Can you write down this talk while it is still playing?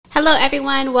Hello,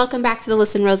 everyone. Welcome back to the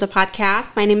Listen Rosa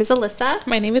podcast. My name is Alyssa.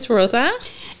 My name is Rosa.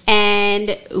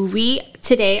 And we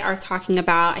today are talking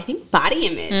about, I think, body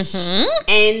image.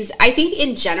 And I think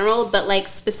in general, but like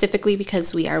specifically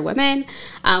because we are women,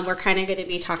 we're kind of going to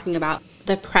be talking about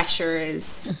the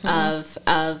pressures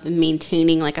of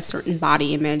maintaining like a certain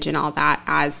body image and all that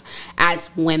as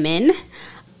women.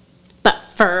 But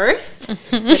first,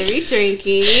 what are we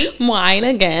drinking? Wine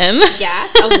again.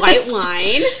 Yes, a white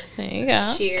wine. There you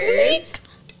go. Cheers.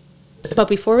 But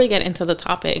before we get into the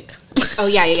topic. Oh,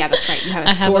 yeah, that's right. You have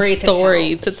a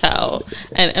story to tell.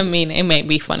 And I mean, it may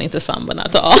be funny to some, but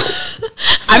not to all.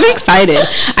 I'm excited.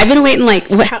 I've been waiting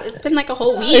it's been like a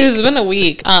whole week. It's been a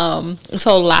week.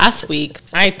 So last week,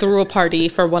 I threw a party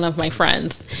for one of my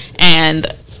friends. And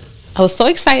I was so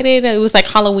excited. It was like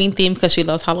Halloween themed because she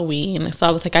loves Halloween. So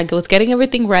I was like, I was getting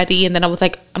everything ready. And then I was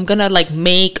like, I'm going to like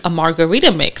make a margarita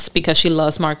mix because she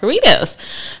loves margaritas.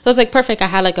 So I was like, perfect. I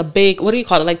had like a big, what do you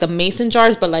call it? Like the mason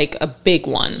jars, but like a big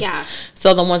one. Yeah.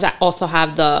 So the ones that also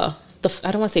have the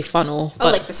I don't want to say funnel. Oh,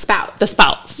 like the spout. The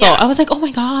spout. So yeah. I was like, oh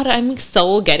my God, I'm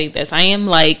so getting this. I am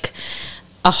like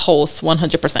a host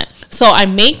 100%. So I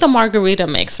make the margarita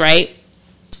mix, right?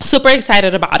 Super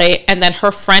excited about it. And then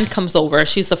her friend comes over.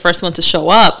 She's the first one to show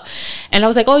up. And I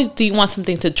was like, oh, do you want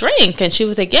something to drink? And she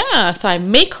was like, yeah. So I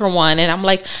make her one. And I'm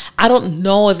like, I don't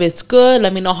know if it's good.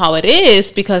 Let me know how it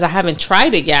is because I haven't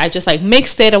tried it yet. I just like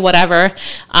mixed it or whatever.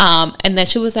 And then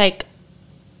she was like,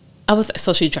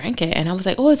 so she drank it. And I was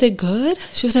like, oh, is it good?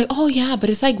 She was like, oh, yeah, but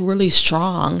it's like really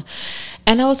strong.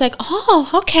 And I was like,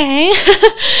 oh, okay.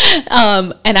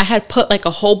 And I had put like a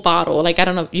whole bottle. Like, I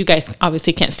don't know, you guys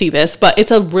obviously can't see this, but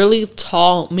it's a really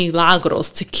tall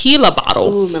Milagros tequila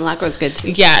bottle. Ooh, Milagros good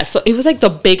too. Yeah, so it was like the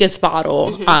biggest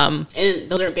bottle. And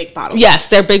those are big bottles. Yes,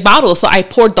 they're big bottles. So I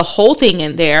poured the whole thing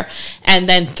in there. And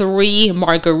then 3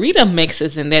 margarita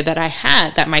mixes in there that I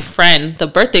had that my friend, the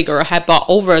birthday girl, had bought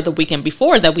over the weekend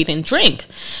before that we didn't drink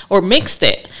or mixed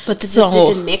it. But did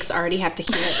the mix already have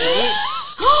tequila in it?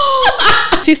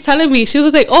 She's telling me, she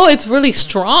was like, oh, it's really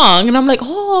strong. And I'm like,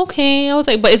 oh, okay. I was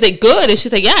like, but is it good? And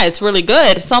she's like, yeah, it's really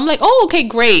good. So I'm like, oh, okay,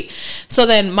 great. So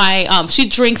then she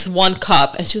drinks 1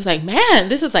 cup and she was like, man,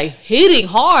 this is like hitting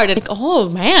hard. And like, oh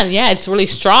man, yeah, it's really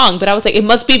strong. But I was like, it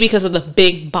must be because of the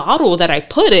big bottle that I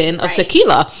put in of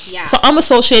tequila. Yeah. So I'm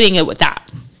associating it with that.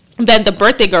 Then the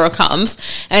birthday girl comes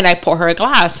and I pour her a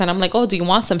glass and I'm like, oh, do you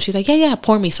want some? She's like, yeah,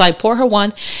 pour me. So I pour her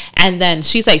one and then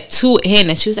she's like 2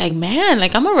 in and she was like, man,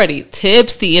 like I'm already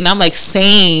tipsy. And I'm like,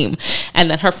 same.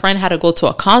 And then her friend had to go to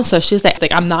a concert. She's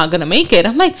like, I'm not gonna make it.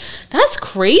 I'm like, that's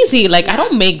crazy. Like, I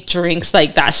don't make drinks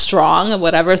like that strong or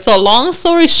whatever. So long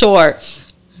story short,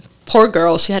 poor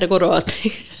girl, she had to go to a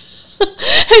thing.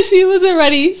 And she was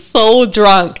already so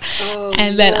drunk.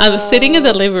 And then I was sitting in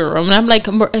the living room and I'm like,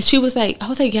 she was like, I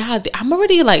was like, yeah, I'm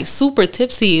already like super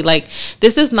tipsy. Like,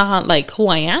 this is not like who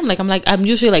I am. Like, I'm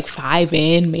usually like 5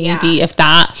 in, maybe if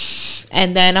that.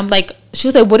 And then I'm like, she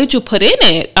was like, what did you put in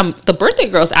it? The birthday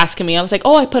girl's asking me. I was like,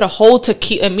 oh, I put a whole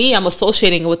tequila. And me, I'm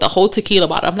associating it with the whole tequila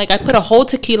bottle. I'm like, I put a whole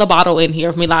tequila bottle in here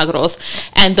of Milagros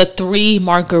and the 3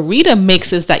 margarita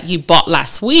mixes that you bought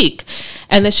last week.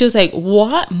 And then she was like,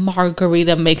 what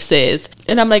margarita mixes?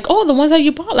 And I'm like, oh, the ones that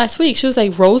you bought last week. She was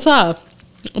like, Rosa,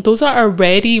 those are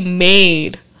already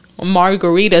made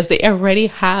margaritas. They already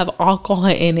have alcohol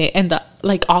in it. And the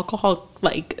like alcohol,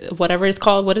 like whatever it's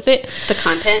called, what is it? The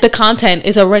content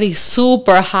is already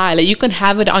super high. Like you can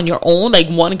have it on your own, like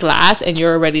 1 glass and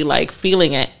you're already like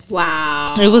feeling it.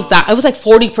 Wow. It was like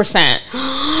 40%.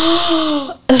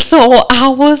 So I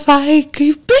was like,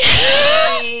 what?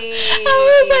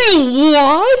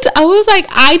 I was like,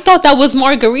 I thought that was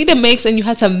margarita mix and you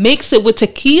had to mix it with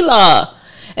tequila.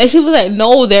 And she was like,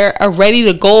 no, they're ready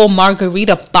to go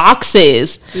margarita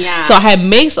boxes. Yeah. So I had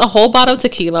mixed a whole bottle of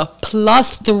tequila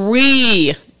plus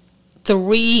 3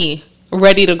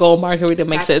 ready to go margarita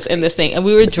mixes in this thing. And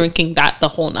we were drinking that the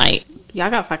whole night. Y'all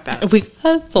got fucked up. We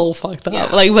got so fucked up. Yeah.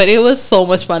 Like, but it was so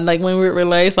much fun. Like when we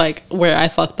realized like where I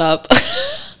fucked up.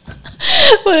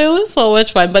 But it was so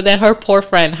much fun. But then her poor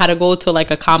friend had to go to like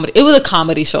a comedy. It was a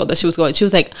comedy show that she was going. She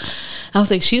was like, I was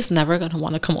like, she's never gonna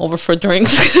want to come over for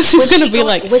drinks. She's gonna be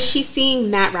like, was she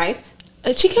seeing Matt Rife?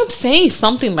 She kept saying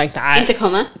something like that. In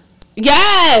Tacoma?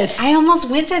 Yes. I almost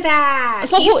went to that.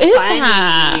 So who is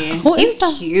that? Who is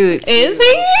that? He's cute. Is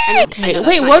he?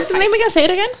 Wait, what's the name again? Say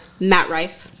it again. Matt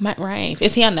Rife. Matt Rife.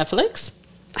 Is he on Netflix?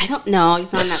 I don't know.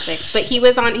 He's on Netflix, but he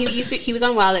was on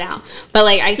Wild 'N Out. But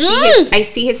like I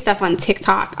see his stuff on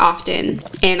TikTok often,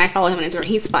 and I follow him on Instagram.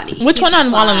 He's funny. Which one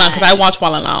on Wild 'N Out? Because I watch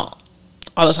Wild 'N Out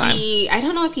all the time. I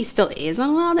don't know if he still is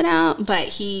on Wild 'N Out, but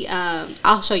he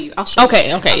I'll show you. Okay,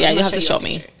 yeah, you have to show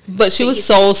me. But she was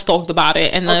so stoked about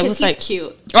it, and I was like,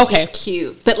 cute. Okay, he's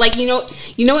cute. But like, you know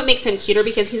what makes him cuter,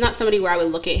 because he's not somebody where I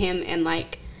would look at him and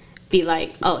like be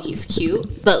like, oh, he's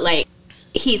cute. But like,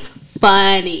 he's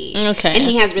funny. Okay, and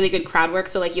he has really good crowd work.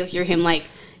 So like, you'll hear him like.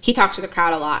 He talks to the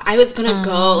crowd a lot. I was gonna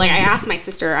go. Like, I asked my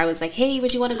sister. I was like, "Hey,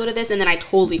 would you want to go to this?" And then I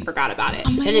totally forgot about it.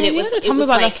 And then it was. Tell me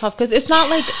about that stuff, because it's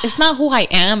not who I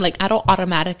am. Like, I don't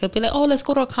automatically be like, "Oh, let's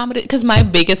go to a comedy." Because my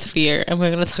biggest fear, and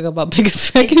we're gonna talk about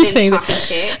biggest fear. I can say that.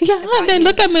 Shit. Yeah, and then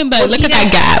look at me, but look at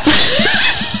that gap.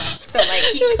 So like,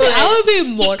 I would be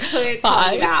more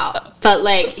out. But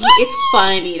like, it's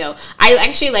funny though. I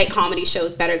actually like comedy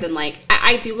shows better than like.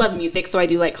 I do love music, so I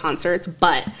do like concerts.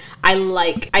 But I've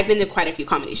been to quite a few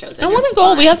comedy shows. I want to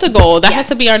go. We have to go. That has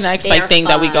to be our next like thing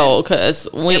that we go, because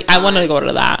I want to go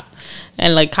to that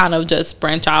and like kind of just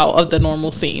branch out of the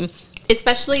normal scene.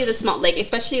 Especially the small, like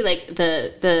especially like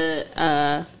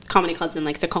the comedy clubs in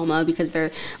like Tacoma, because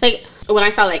they're like, when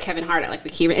I saw like Kevin Hart at like the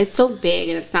Cuban, it's so big,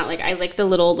 and it's not like, I like the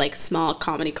little like small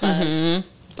comedy clubs.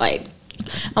 Like,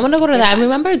 I want to go to that.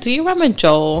 Do you remember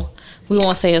Joe? We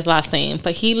won't say his last name,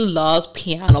 but he loved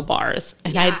piano bars,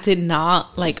 and I did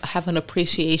not like have an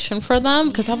appreciation for them,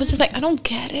 because I was just like, I don't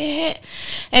get it.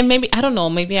 And maybe, I don't know,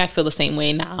 maybe I feel the same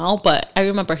way now, but I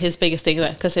remember his biggest thing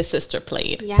because his sister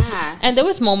played. Yeah. And there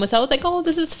was moments I was like, oh,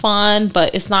 this is fun,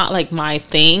 but it's not like my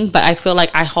thing. But I feel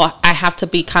like I have to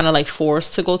be kind of like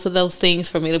forced to go to those things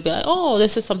for me to be like, oh,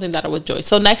 this is something that I would enjoy.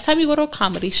 So next time you go to a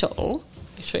comedy show,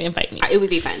 sure, invite me. It would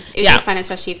be fun. It would be fun,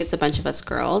 especially if it's a bunch of us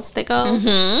girls that go.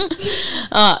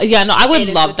 I would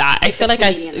love that. I feel like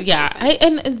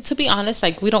and to be honest,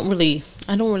 like, I don't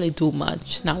really do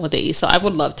much nowadays, so I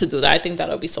would love to do that. I think that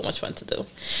would be so much fun to do.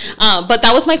 But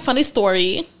that was my funny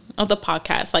story of the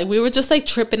podcast. Like, we were just like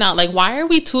tripping out, like, why are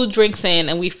we 2 drinks in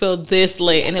and we feel this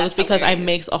lit? And it was because I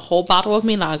mixed a whole bottle of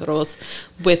Milagros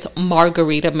with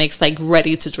margarita mix, like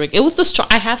ready to drink. It was the strong.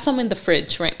 I have some in the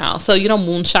fridge right now, so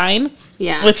moonshine.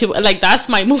 Yeah, like, people like, that's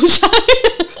my moonshine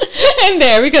in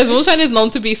there, because moonshine is known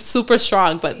to be super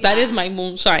strong, but that is my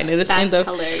moonshine. It is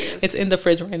hilarious. It's in the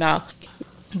fridge right now.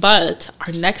 But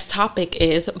our next topic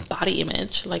is body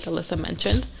image, like Alyssa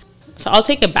mentioned. So I'll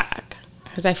take it back,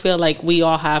 because I feel like we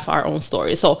all have our own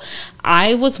stories. So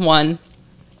I was one,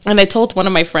 and I told one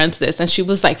of my friends this, and she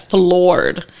was like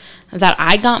floored that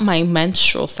I got my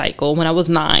menstrual cycle when I was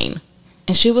 9.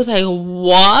 And she was like,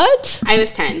 what? I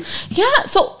was 10. Yeah.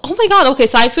 So, oh my God. Okay.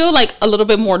 So I feel like a little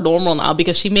bit more normal now,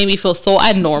 because she made me feel so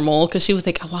abnormal, because she was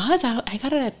like, what? I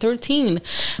got it at 13.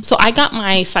 So I got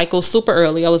my cycle super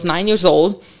early. I was 9 years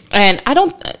old. And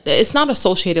it's not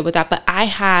associated with that, but I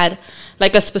had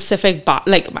like a specific,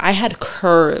 I had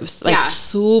curves, like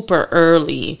super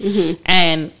early.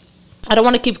 And I don't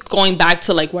want to keep going back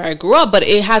to like where I grew up, but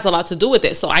it has a lot to do with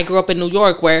it. So I grew up in New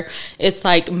York, where it's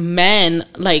like men,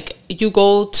 like, you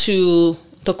go to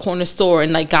the corner store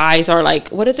and like guys are like,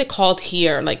 what is it called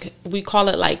here? Like, we call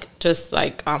it like just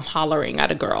like hollering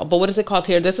at a girl, but what is it called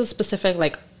here? There's a specific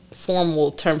like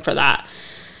formal term for that.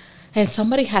 And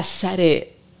somebody has said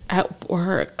it at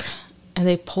work, and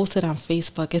they posted on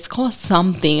Facebook. It's called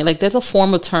something, like, there's a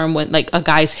formal term when like a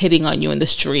guy's hitting on you in the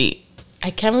street. I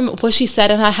can't remember what she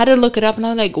said, and I had to look it up, and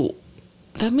I was like,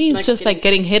 that means like just like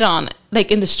getting hit on,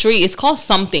 like, in the street. It's called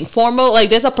something formal. Like,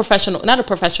 there's not a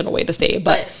professional way to say it,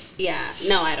 but yeah,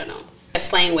 no, I don't know, a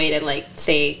slang way to like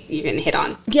say you're getting hit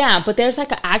on. Yeah, but there's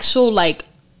like an actual like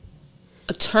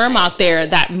a term out there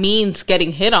that means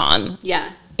getting hit on.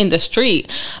 Yeah. In the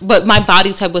street. But my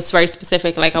body type was very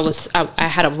specific. Like, I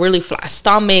had a really flat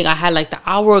stomach. I had like the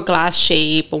hourglass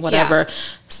shape or whatever. Yeah.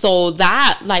 So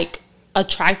that like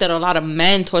attracted a lot of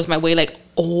men towards my way, like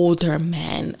older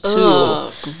men too.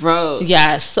 Ugh, gross.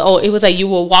 Yes. So it was like, you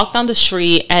will walk down the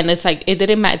street, and it's like, it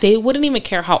didn't matter. They wouldn't even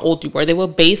care how old you were. They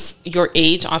would base your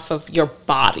age off of your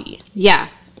body. Yeah.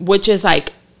 Which is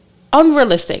like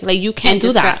unrealistic. Like, you can't do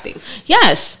disgusting. That.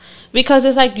 Yes. Because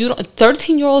it's like,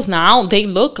 13-year-olds now, they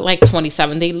look like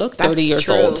 27. They look 30 years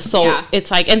old. So it's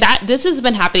like, and this has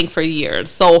been happening for years.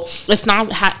 So it's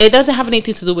not, it doesn't have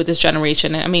anything to do with this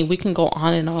generation. I mean, we can go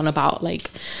on and on about,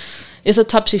 like, it's a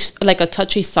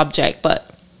touchy subject, but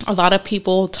a lot of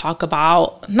people talk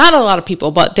about, not a lot of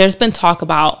people, but there's been talk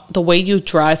about the way you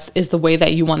dress is the way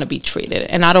that you want to be treated.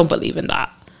 And I don't believe in that.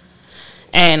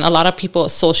 And a lot of people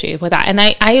associate with that. And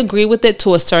I agree with it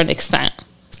to a certain extent.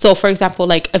 So, for example,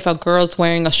 like, if a girl's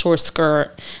wearing a short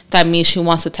skirt, that means she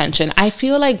wants attention. I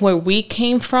feel like where we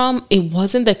came from, it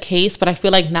wasn't the case, but I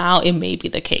feel like now it may be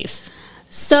the case.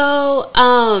 So,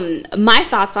 my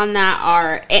thoughts on that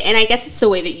are, and I guess it's the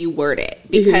way that you word it,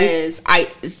 because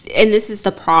and this is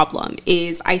the problem,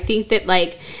 is I think that,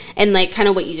 like, and like kind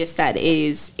of what you just said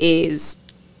is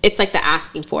it's like the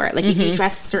asking for it. Like if you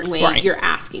dress a certain way, you're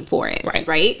asking for it,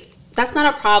 right? That's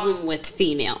not a problem with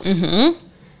females.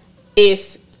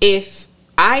 If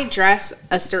I dress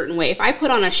a certain way, if I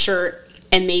put on a shirt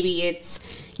and maybe it's,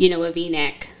 you know, a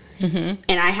V-neck, and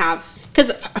I have,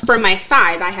 because for my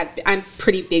size, I'm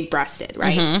pretty big breasted,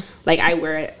 right? Like I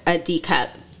wear a D cup.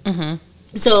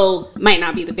 So might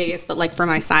not be the biggest, but like for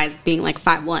my size, being like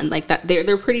 5'1", like that,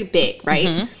 they're pretty big, right?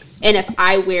 And if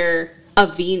I wear a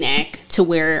V-neck to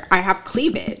where I have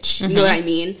cleavage, you know what I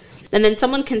mean? And then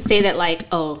someone can say that like,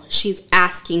 oh, she's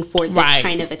asking for this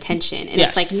kind of attention, and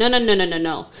it's like,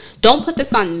 no, don't put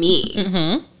this on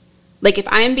me. Like if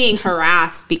I'm being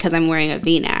harassed because I'm wearing a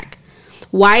V-neck,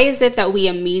 why is it that we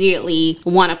immediately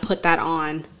want to put that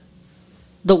on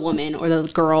the woman or the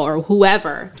girl or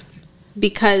whoever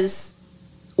because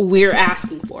we're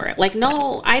asking for it? Like,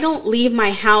 no, I don't leave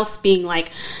my house being like,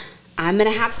 I'm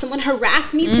gonna have someone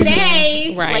harass me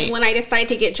today. Like when I decide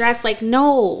to get dressed, like,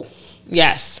 no.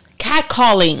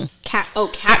 Catcalling.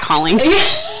 Catcalling.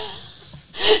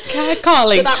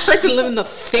 Catcalling. Did that person live in the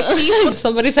 50s?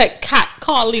 Somebody said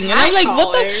catcalling. And I'm like,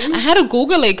 what the? I had to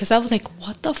Google it because I was like,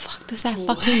 what the fuck does that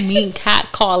fucking mean?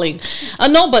 Catcalling.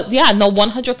 No, but yeah, no,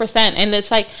 100%. And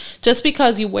it's like, just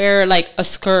because you wear like a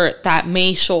skirt that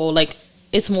may show like,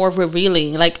 it's more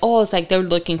revealing, like, oh, it's like they're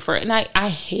looking for it. And I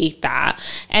hate that.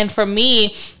 And for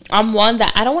me, I'm one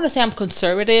that, I don't want to say I'm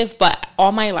conservative, but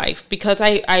all my life, because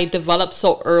I developed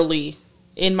so early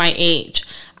in my age,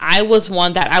 I was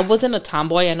one that, I wasn't a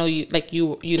tomboy. I know you, like,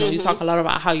 you know, you talk a lot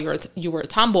about how you were a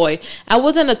tomboy. I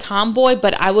wasn't a tomboy,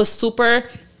 but I was super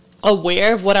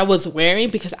aware of what I was wearing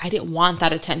because I didn't want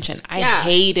that attention. I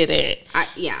hated it.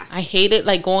 I hated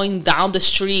like going down the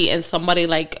street and somebody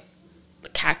like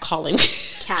catcalling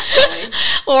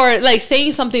or like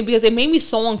saying something because it made me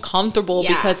so uncomfortable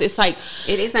because it's like,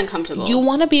 it is uncomfortable. You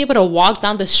want to be able to walk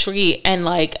down the street and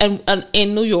like, and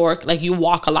in New York, like you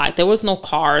walk a lot. There was no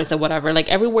cars or whatever. Like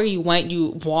everywhere you went,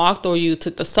 you walked or you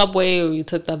took the subway or you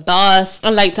took the bus,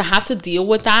 and like to have to deal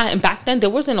with that. And back then there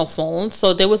wasn't no phones,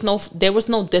 so there was no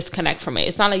disconnect from it.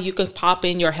 It's not like you could pop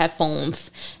in your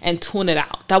headphones and tune it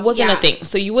out. That wasn't a thing.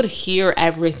 So you would hear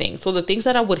everything. So the things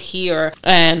that I would hear,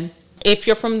 and if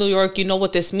you're from New York, you know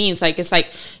what this means. Like, it's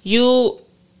like you,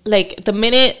 like, the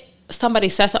minute somebody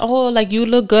says, oh, like, you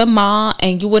look good, ma,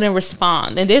 and you wouldn't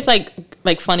respond. And there's, like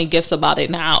funny gifs about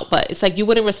it now. But it's like, you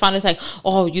wouldn't respond. It's like,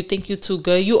 oh, you think you're too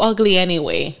good? You ugly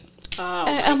anyway.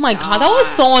 Oh my God. That was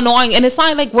so annoying. And it's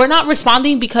not like we're not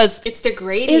responding because it's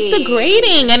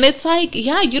degrading. And it's like,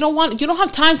 yeah, you don't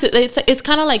have time to, it's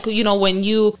kind of like, you know, when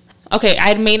you, okay,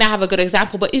 I may not have a good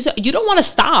example, but you don't want to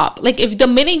stop. Like, if the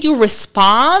minute you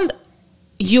respond,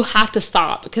 you have to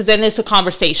stop because then it's a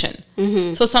conversation.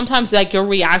 So sometimes like your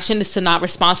reaction is to not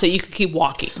respond so you could keep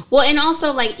walking. Well, and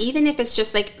also like, even if it's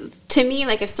just like, to me,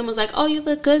 like if someone's like, oh, you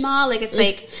look good, ma, like it's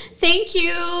like, thank you.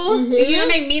 You know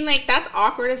what I mean? Like that's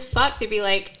awkward as fuck to be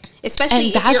like,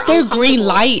 especially and that's their green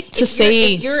light to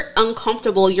say. If you're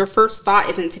uncomfortable, your first thought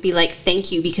isn't to be like,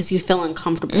 thank you, because you feel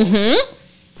uncomfortable.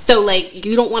 So, like,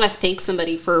 you don't want to thank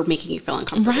somebody for making you feel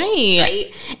uncomfortable.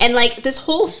 Right? And, like, this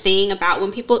whole thing about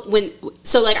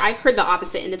so, like, I've heard the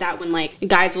opposite end of that when, like,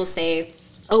 guys will say,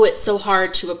 oh, it's so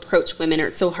hard to approach women, or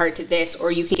it's so hard to this,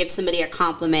 or you can give somebody a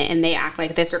compliment and they act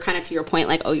like this, or kind of to your point,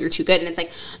 like, oh, you're too good. And it's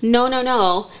like,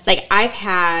 no. Like, I've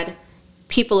had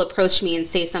people approach me and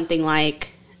say something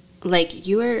like,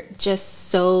 you are just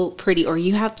so pretty, or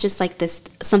you have just, like, this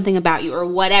something about you, or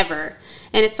whatever.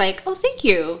 And it's like, oh, thank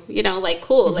you. You know, like,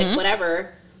 cool, like,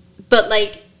 whatever. But,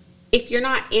 like, if you're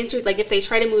not answered, like, if they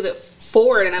try to move it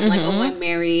forward and I'm like, oh, I'm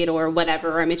married or whatever,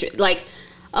 or I'm interested, like,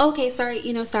 okay, sorry,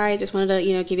 I just wanted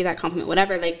to, give you that compliment,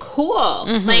 whatever. Like, cool.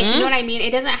 Like, you know what I mean?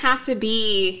 It doesn't have to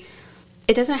be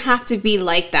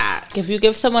like that. If you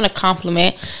give someone a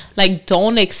compliment, like,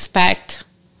 don't expect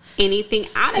anything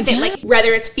out of it, like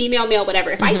whether it's female, male, whatever.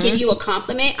 If I give you a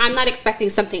compliment, I'm not expecting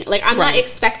something, like I'm not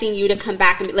expecting you to come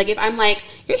back and be like, if I'm like,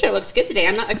 your hair looks good today,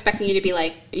 I'm not expecting you to be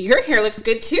like, your hair looks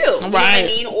good too. You know what I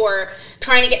mean? Or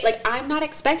trying to get, like, I'm not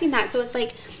expecting that. So it's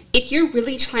like, if you're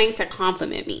really trying to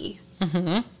compliment me,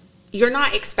 you're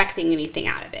not expecting anything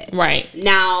out of it. Right.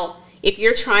 Now, if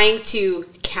you're trying to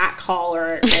catcall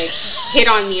or like hit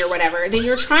on me or whatever, then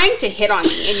you're trying to hit on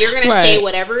me and you're going to say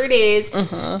whatever it is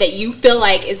that you feel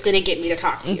like is going to get me to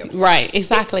talk to you. Right,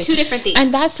 exactly. It's two different things.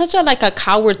 And that's such a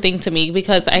coward thing to me,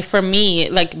 because for me,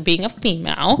 like, being a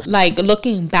female, like,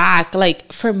 looking back,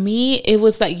 like, for me, it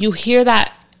was like, you hear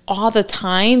that all the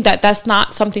time, that's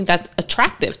not something that's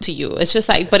attractive to you. It's just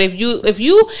like, but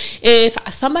if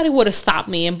somebody would have stopped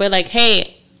me and be like,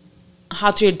 hey,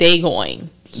 how's your day going?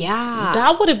 Yeah.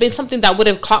 That would have been something that would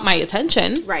have caught my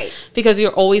attention. Right. Because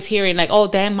you're always hearing like, oh,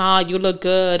 damn, ma, you look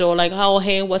good. Or like, oh,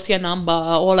 hey, what's your number?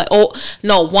 Or like, oh,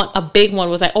 no, a big one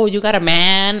was like, oh, you got a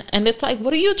man? And it's like,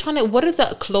 what is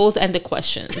the closed-ended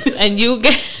questions? And you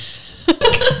get...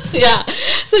 yeah.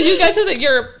 So you guys are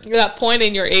you're that point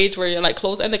in your age where you're like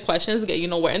closed-ended questions get you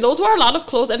nowhere. And those were a lot of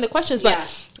closed-ended questions.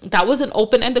 But that was an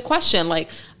open-ended question. Like,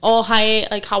 oh, hi,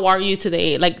 like, how are you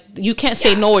today? Like, you can't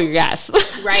say no or yes.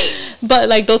 Right. But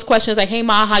like those questions like, hey,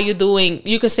 ma, how you doing?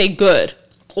 You could say good.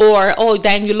 Or, oh,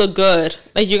 damn, you look good.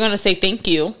 Like, you're going to say thank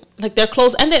you. Like, they're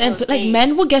closed-ended. And like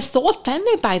men will get so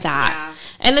offended by that. Yeah.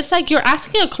 And it's like you're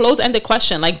asking a closed-ended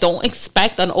question. Like, don't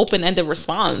expect an open-ended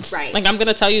response. Right. Like, I'm going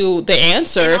to tell you the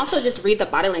answer. And also just read the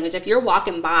body language. If you're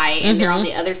walking by and they're on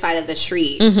the other side of the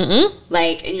street,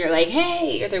 like, and you're like,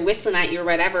 hey, or they're whistling at you or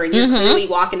whatever, and you're clearly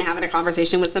walking and having a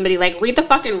conversation with somebody, like, read the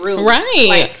fucking room. Right.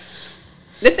 Like,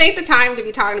 this ain't the time to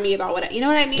be talking to me about what, you know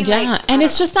what I mean? Yeah, like, and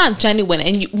it's just not genuine.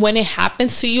 And when it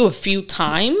happens to you a few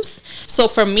times, so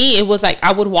for me, it was like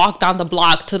I would walk down the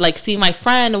block to like see my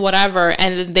friend or whatever,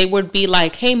 and they would be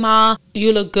like, hey, ma,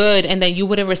 you look good. And then you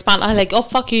wouldn't respond. I'm like, oh,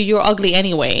 fuck you, you're ugly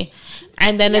anyway.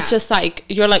 And then it's just like,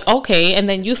 you're like, okay. And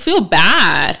then you feel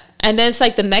bad. And then it's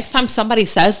like the next time somebody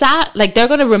says that, like they're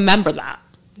going to remember that.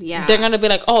 Yeah. They're going to be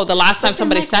like, oh, the last time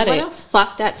somebody said it. What a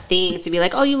fucked up thing to be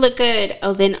like, oh, you look good.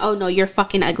 Oh, then, oh, no, you're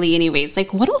fucking ugly anyways.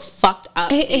 Like, what a fucked up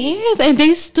thing. It is. And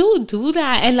they still do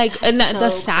that. And like, and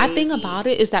the sad thing about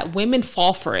it is that women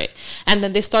fall for it. And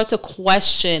then they start to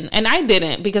question. And I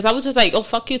didn't, because I was just like, oh,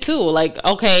 fuck you too. Like,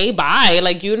 okay, bye.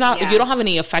 Like, you don't have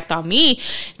any effect on me.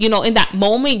 You know, in that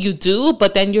moment you do,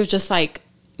 but then you're just like,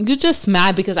 you're just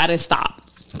mad because I didn't stop.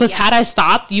 Because had I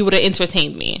stopped, you would have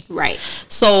entertained me. Right.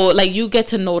 So, like, you get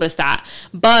to notice that.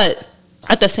 But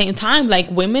at the same time,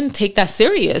 like, women take that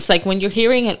serious. Like, when you're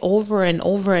hearing it over and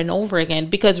over and over again.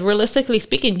 Because realistically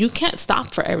speaking, you can't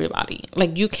stop for everybody.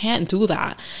 Like, you can't do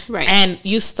that. Right. And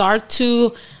you start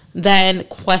to then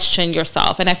question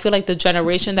yourself. And I feel like the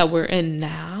generation that we're in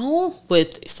now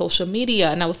with social media,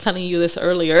 and I was telling you this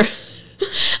earlier,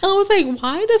 I was like,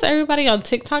 why does everybody on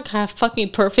TikTok have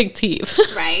fucking perfect teeth?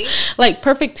 Right. Like,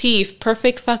 perfect teeth,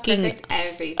 perfect fucking...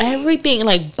 Perfect everything.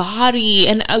 Like, body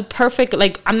and a perfect...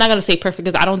 Like, I'm not going to say perfect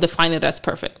because I don't define it as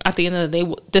perfect. At the end of the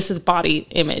day, this is body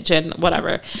image and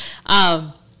whatever.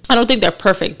 I don't think they're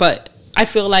perfect, but I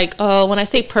feel like when I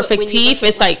say perfect teeth,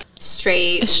 it's like...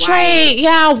 Straight, white.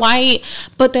 Yeah, white.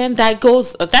 But then that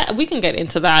goes... that we can get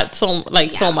into that so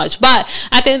much. But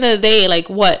at the end of the day, like,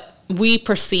 what we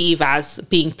perceive as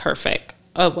being perfect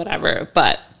or whatever.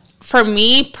 But for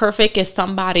me, perfect is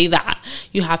somebody that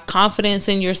you have confidence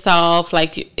in yourself.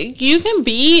 Like, you can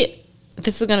be,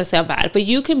 this is going to sound bad, but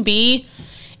you can be,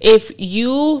 if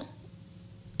you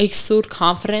exude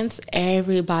confidence,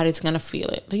 everybody's going to feel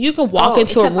it. Like, you can walk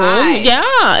into a room. Vibe.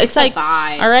 Yeah. It's like,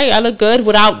 vibe. All right, I look good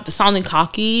without sounding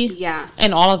cocky. Yeah.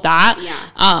 And all of that.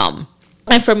 Yeah.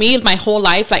 And for me, my whole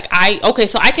life, like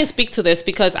so I can speak to this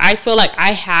because I feel like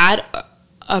I had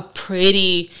a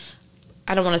pretty,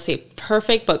 I don't want to say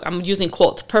perfect, but I'm using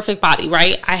quotes, perfect body,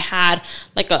 right? I had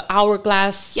like an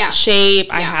hourglass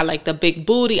shape. I had like the big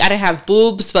booty. I didn't have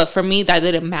boobs, but for me that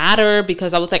didn't matter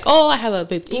because I was like, oh, I have a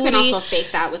big booty. You can also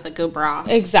fake that with a good bra.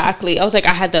 Exactly. I was like,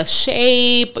 I had the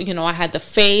shape, you know, I had the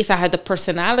face, I had the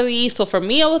personality. So for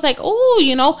me, I was like, oh,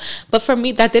 you know, but for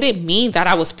me, that didn't mean that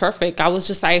I was perfect. I was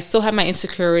just, I still had my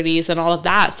insecurities and all of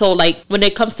that. So like when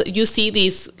it comes to, you see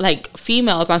these like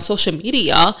females on social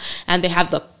media and they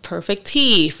have the perfect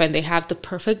teeth and they have the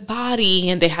perfect body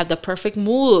and they have the perfect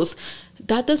moves.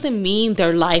 That doesn't mean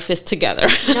their life is together.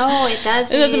 No, it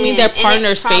doesn't. It doesn't mean their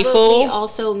partner's faithful. It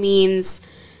also means,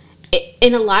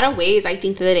 in a lot of ways, I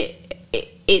think that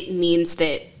it means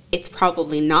that it's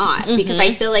probably not. Because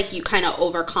I feel like you kind of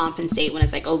overcompensate when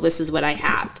it's like, oh, this is what I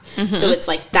have. So it's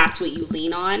like, that's what you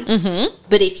lean on.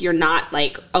 But if you're not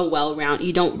like a well-rounded,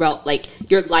 you don't,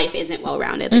 like, your life isn't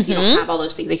well-rounded. Like, you don't have all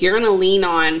those things. Like, you're going to lean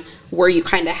on where you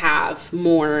kind of have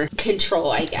more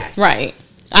control, I guess. Right.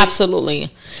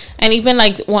 Absolutely. And even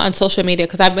like on social media,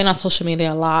 because I've been on social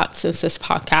media a lot since this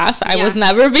podcast. I was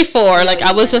never before. No, like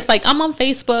I was just like, I'm on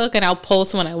Facebook and I'll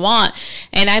post when I want.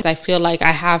 And I feel like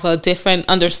I have a different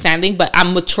understanding, but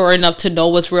I'm mature enough to know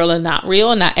what's real and not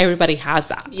real. And not everybody has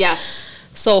that. Yes.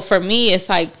 So for me, it's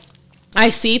like, I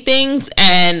see things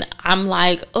and I'm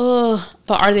like, oh,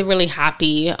 but are they really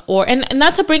happy? Or and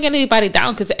not to bring anybody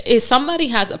down, because if somebody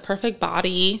has a perfect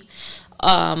body,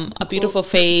 a beautiful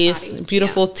face,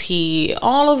 beautiful teeth,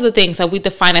 all of the things that we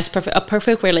define as perfect, a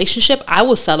perfect relationship, I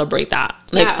will celebrate that.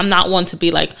 Like, I'm not one to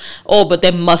be like, oh, but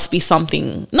there must be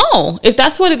something. No, if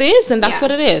that's what it is, then that's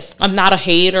what it is. I'm not a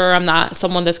hater. I'm not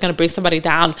someone that's going to bring somebody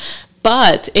down.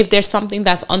 But if there's something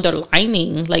that's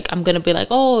underlining, like, I'm going to be like,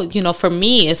 oh, you know, for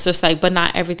me, it's just like, but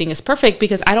not everything is perfect,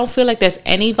 because I don't feel like there's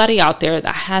anybody out there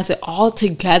that has it all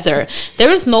together.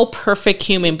 There is no perfect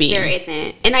human being. There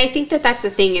isn't. And I think that that's the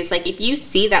thing is, like, if you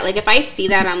see that, like, if I see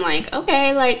that, I'm like,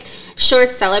 okay, like, sure,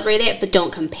 celebrate it, but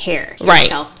don't compare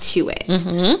yourself to it.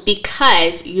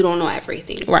 Because you don't know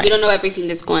everything. You don't know everything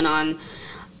that's going on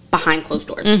behind closed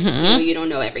doors. You know, you don't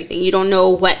know everything. You don't know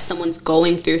what someone's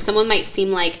going through. Someone might seem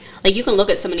like you can look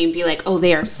at somebody and be like, oh,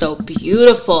 they are so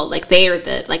beautiful, like they are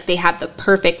they have the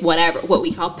perfect whatever, what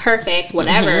we call perfect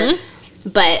whatever,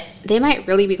 but they might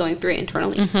really be going through it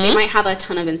internally. They might have a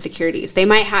ton of insecurities. They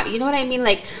might have, you know what I mean,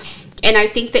 like. And I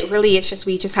think that really it's just,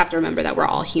 we just have to remember that we're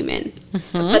all human.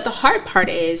 But the hard part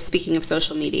is, speaking of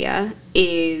social media,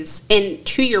 is, and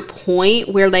to your point,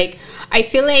 where, like, I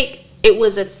feel like it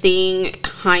was a thing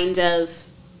kind of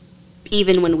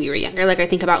even when we were younger. Like, I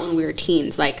think about when we were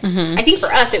teens. Like, I think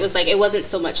for us, it was like, it wasn't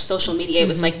so much social media. It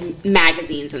was like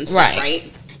magazines and stuff,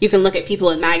 right? You can look at people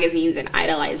in magazines and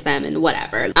idolize them and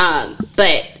whatever.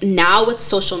 But now with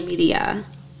social media,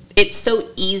 it's so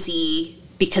easy,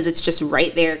 because it's just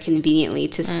right there conveniently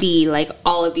to see, like,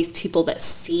 all of these people that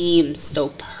seem so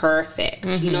perfect.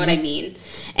 You know what I mean?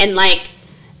 And, like,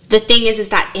 the thing is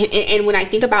that, and when I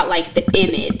think about, like, the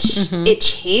image, it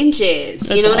changes.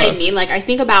 You know what I mean? Like, I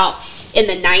think about in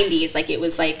the 90s, like, it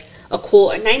was, like, a cool,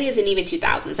 90s and even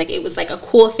 2000s, like, it was, like, a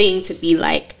cool thing to be,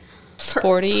 like,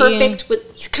 sporty, perfect,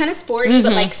 with kind of sporty,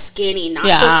 but like skinny, not so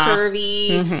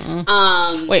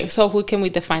curvy. Wait, so who can we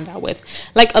define that with?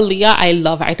 Like, Aaliyah, I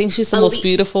love her. I think she's the most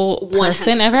beautiful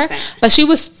person 100%. Ever. But she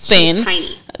was thin, she was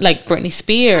tiny. Like Britney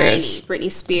Spears,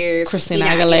 Christina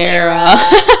Aguilera.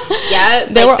 Yeah,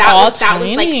 they were all that tiny.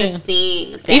 was like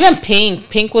the thing. Even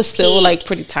Pink was still like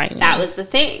pretty tiny. That was the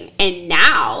thing. And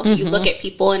now you look at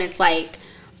people and it's like,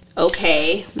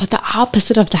 okay, but the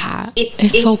opposite of that,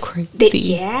 it's so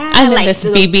crazy. And then like the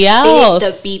BBLs,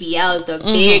 the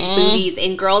big booties,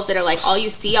 and girls that are like all you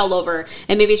see all over.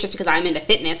 And maybe it's just because I'm into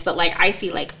fitness, but like I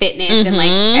see like fitness and like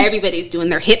everybody's doing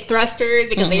their hip thrusters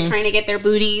because they're trying to get their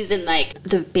booties, and like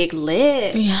the big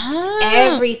lips,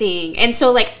 everything. And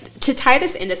so, like, to tie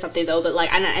this into something though, but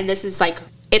like, and this is like,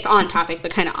 it's on topic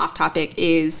but kind of off topic,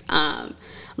 is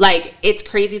like, it's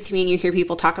crazy to me, and you hear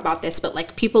people talk about this, but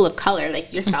like people of color,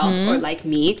 like yourself or like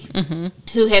me,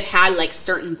 who have had like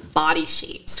certain body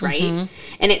shapes, right?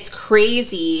 And it's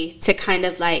crazy to kind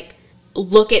of like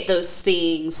look at those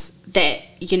things that,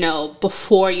 you know,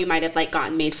 before you might have like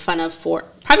gotten made fun of for,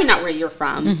 probably not where you're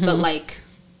from, but like,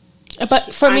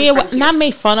 but for me, it was not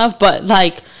made fun of, but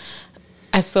like,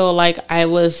 I feel like I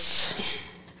was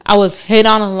hit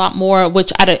on a lot more,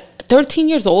 which at a 13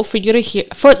 years old, for you to hear,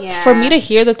 for me to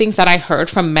hear the things that I heard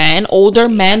from men, older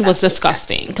men, was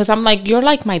disgusting. Because I'm like, you're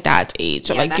like my dad's age.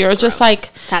 Like, you're gross. Just like,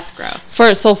 that's gross.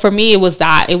 So for me, it was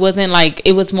that. It wasn't like,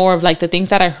 it was more of like the things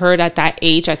that I heard at that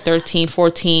age, at 13,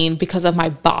 14, because of my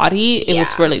body. It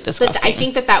was really disgusting. But I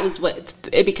think that was what,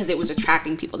 because it was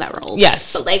attracting people that were older.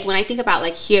 Yes. But like, when I think about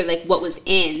like here, like what was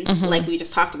in, like we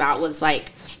just talked about, was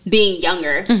like being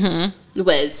younger.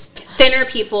 Was thinner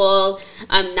people,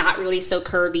 not really so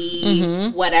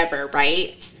curvy, whatever,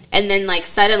 right? And then like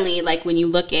suddenly, like when you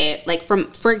look at like,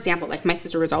 for example, like my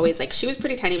sister was always like, she was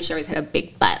pretty tiny, but she always had a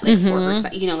big butt, like for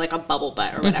her, you know, like a bubble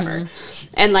butt or whatever.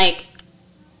 And like,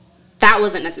 that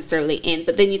wasn't necessarily in,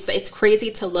 but then it's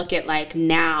crazy to look at like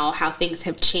now how things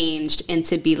have changed, and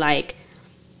to be like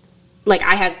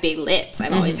I have big lips.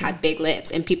 I've always had big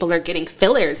lips, and people are getting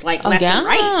fillers like left and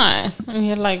right. And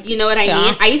you're like, you know what I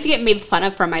mean? I used to get made fun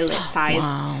of for my lip size.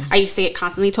 Wow. I used to get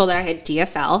constantly told that I had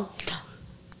DSL,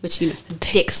 which, you know,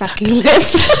 dick sucking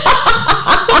lips. For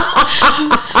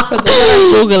those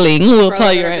that are Googling, we'll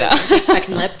tell you right now. Dick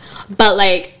sucking lips. But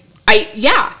like,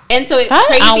 and so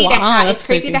it's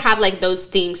crazy to have like those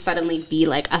things suddenly be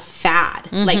like a fad.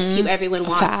 Like everyone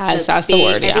wants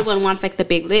everyone wants like the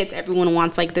big lips. Everyone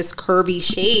wants like this curvy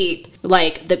shape,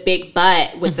 like the big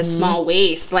butt with the small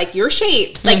waist, like your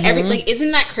shape. Like like,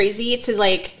 isn't that crazy? To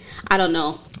like, I don't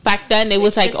know. Back then, it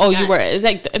was like, oh, nuts. You were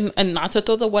like, and not to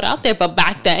throw the word out there, but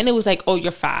back then it was like, oh,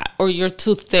 you're fat or you're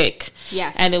too thick.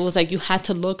 Yes. And it was like you had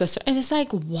to look a certain, and it's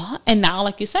like, what? And now,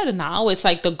 like you said, now it's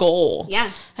like the goal. Yeah.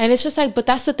 And it's just like, but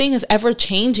that's the thing, is ever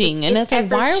changing. And it's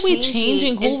like, why are we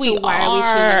changing who we are? Why are we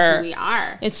changing who we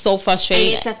are? It's so frustrating.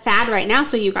 And it's a fad right now.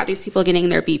 So you've got these people getting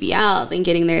their BBLs and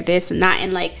getting their this and that,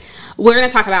 and like we're gonna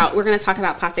talk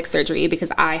about plastic surgery,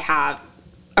 because I have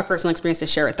a personal experience to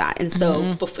share with that. And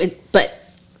so, but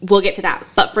we'll get to that.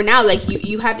 But for now, like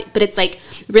you have, but it's like,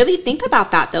 really think about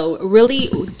that though. Really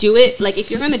do it. Like, if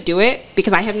you're going to do it,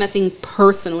 because I have nothing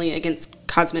personally against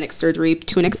cosmetic surgery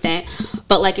to an extent,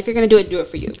 but like if you're gonna do it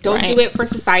for you. Don't do it for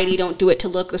society. Don't do it to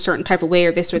look a certain type of way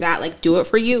or this or that. Like, do it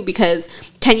for you, because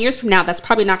 10 years from now, that's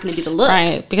probably not going to be the look.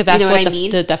 Right, because that's what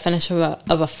the definition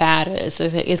of a fad is.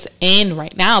 It's in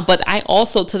right now. But I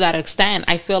also, to that extent,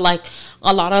 I feel like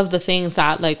a lot of the things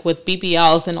that, like with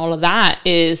BBLs and all of that,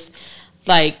 is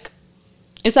like,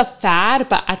 it's a fad,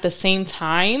 but at the same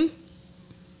time,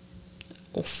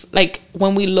 like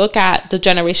when we look at the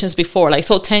generations before, like,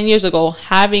 so 10 years ago,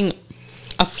 having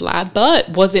a flat butt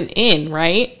wasn't in,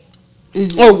 right?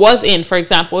 Mm-hmm. Or was in, for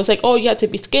example. It's like, oh, you have to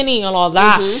be skinny and all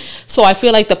that. Mm-hmm. So I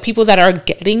feel like the people that are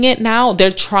getting it now,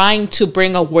 they're trying to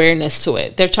bring awareness to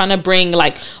it. They're trying to bring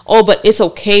like, oh, but it's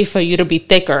okay for you to be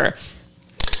thicker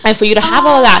and for you to have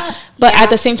all that. But at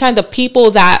the same time, the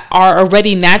people that are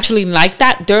already naturally like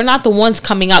that, they're not the ones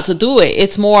coming out to do it.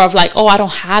 It's more of like, oh, I don't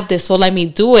have this, so let me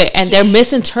do it. And they're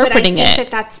misinterpreting it.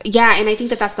 And I think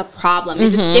that that's the problem.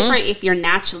 Is it's different if you're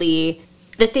naturally...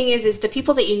 The thing is the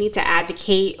people that you need to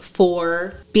advocate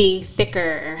for being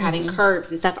thicker or having curves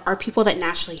and stuff are people that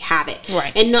naturally have it.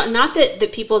 Right. And not that the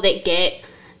people that get,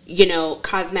 you know,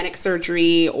 cosmetic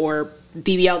surgery or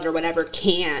BBLs or whatever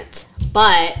can't,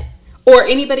 but... Or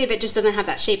anybody that just doesn't have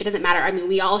that shape. It doesn't matter. I mean,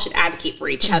 we all should advocate for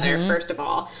each other, first of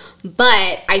all.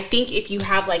 But I think if you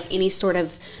have, like, any sort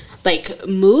of, like,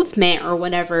 movement or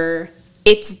whatever,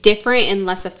 it's different and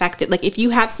less effective. Like, if you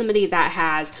have somebody that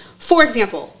has... For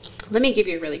example... Let me give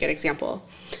you a really good example.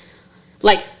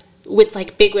 Like, with,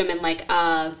 like, big women, like,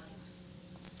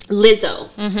 Lizzo.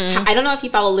 Mm-hmm. I don't know if you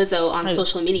follow Lizzo on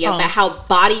social media, but how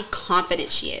body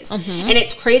confident she is. Mm-hmm. And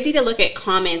it's crazy to look at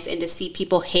comments and to see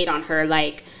people hate on her,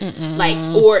 like,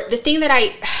 or the thing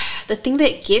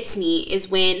that gets me is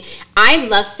when I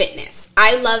love fitness.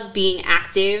 I love being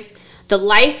active. The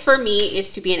life for me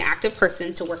is to be an active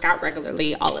person, to work out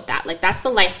regularly, all of that. Like, that's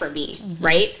the life for me,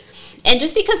 right? And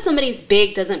just because somebody's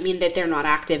big doesn't mean that they're not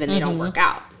active and they don't work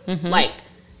out. Like,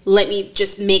 let me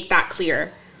just make that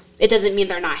clear. It doesn't mean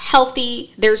they're not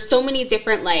healthy. There's so many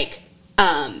different, like,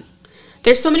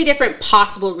 there's so many different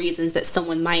possible reasons that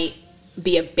someone might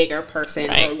be a bigger person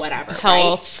or whatever.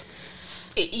 Health.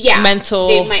 Right? Yeah. Mental,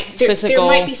 physical.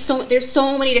 There might be there's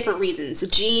so many different reasons.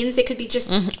 Genes, it could be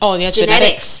just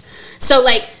genetics. So,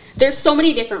 like, there's so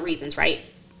many different reasons, right?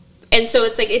 And so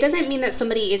it's like, it doesn't mean that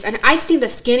somebody is, and I've seen the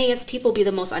skinniest people be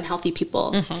the most unhealthy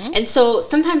people. And so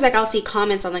sometimes, like, I'll see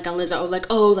comments on, like, on Lizzo, like,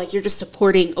 oh, like, you're just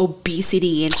supporting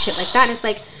obesity and shit like that. And it's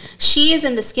like, she is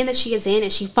in the skin that she is in,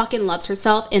 and she fucking loves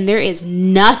herself, and there is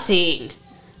nothing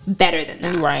better than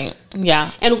that. Right.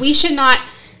 Yeah. And we should not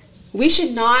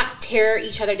tear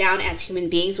each other down as human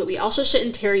beings, but we also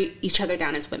shouldn't tear each other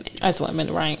down as women. As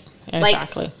women, right.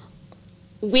 Exactly. Like,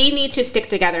 we need to stick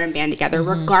together and band together,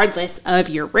 regardless of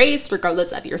your race,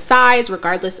 regardless of your size,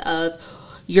 regardless of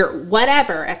your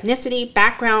whatever, ethnicity,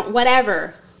 background,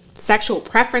 whatever, sexual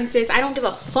preferences. I don't give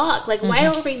a fuck. Like, why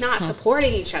are we not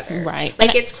supporting each other? Right.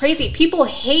 Like, it's crazy. People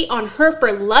hate on her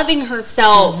for loving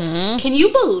herself. Can you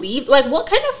believe, like, what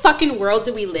kind of fucking world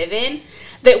do we live in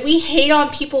that we hate on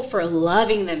people for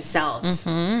loving themselves?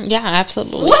 Yeah,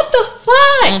 absolutely. What the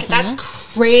fuck? That's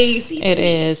crazy. It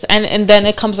is. And then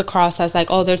it comes across as like,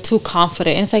 oh, they're too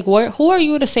confident. And it's like, who are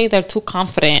you to say they're too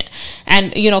confident?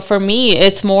 And, you know, for me,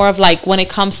 it's more of like when it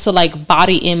comes to like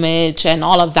body image and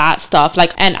all of that stuff.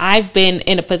 Like, and I've been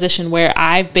in a position where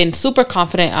I've been super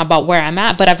confident about where I'm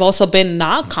at, but I've also been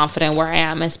not confident where I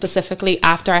am, and specifically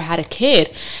after I had a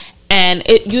kid. And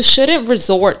you shouldn't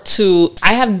resort to,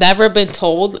 I have never been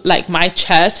told, like, my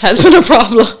chest has been a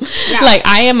problem. Yeah. Like,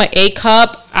 I am an A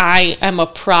cup. I am a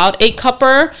proud A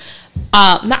cupper.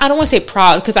 I don't want to say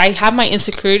proud, because I have my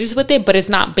insecurities with it, but it's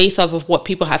not based off of what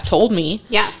people have told me.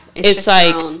 Yeah. It's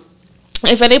like,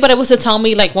 if anybody was to tell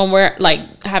me, like, when we're,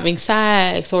 like, having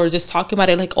sex or just talking about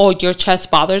it, like, oh, your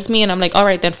chest bothers me, and I'm like, all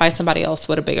right, then find somebody else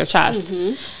with a bigger chest.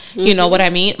 You know what I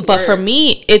mean? But for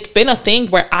me, it's been a thing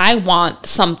where I want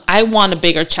a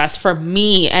bigger chest for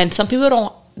me, and some people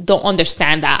don't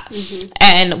understand that.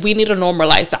 And we need to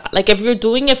normalize that. Like, if you're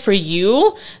doing it for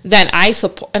you, then I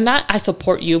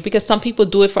support you, because some people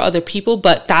do it for other people,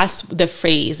 but that's the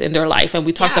phase in their life, and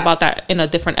we talked about that in a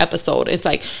different episode. It's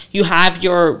like, you have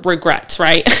your regrets,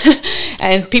 right?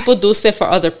 And people do stuff for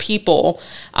other people.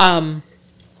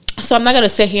 So I'm not going to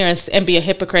sit here and be a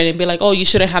hypocrite and be like, oh, you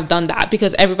shouldn't have done that,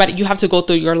 because you have to go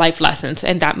through your life lessons,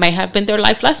 and that may have been their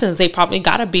life lessons. They probably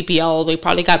got a BBL, they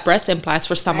probably got breast implants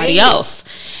for somebody else.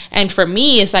 And for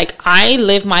me, it's like, I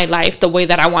live my life the way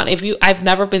that I want. I've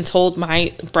never been told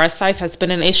my breast size has been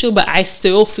an issue, but I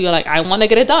still feel like I want to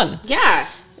get it done. Yeah.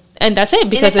 And that's it,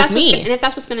 because it's me. And if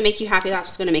that's what's going to make you happy, that's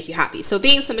what's going to make you happy. So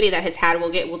being somebody that has had,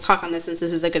 we'll talk on this since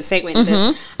this is a good segue into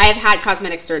this. I have had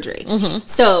cosmetic surgery.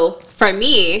 So for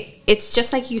me, it's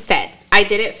just like you said, I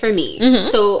did it for me.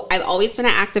 So I've always been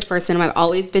an active person. I've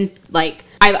always been like,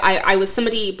 I was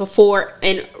somebody before,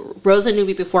 and Rosa knew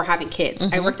me before having kids.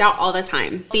 I worked out all the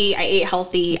time. I ate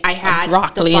healthy. I had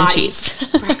broccoli and cheese.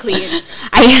 Broccoli and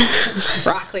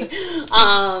broccoli.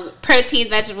 Protein,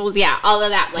 vegetables, yeah, all of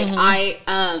that. Like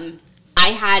I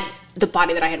had the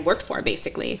body that I had worked for,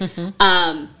 basically.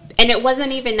 And it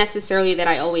wasn't even necessarily that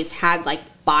I always had like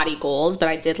body goals, but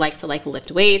I did like to like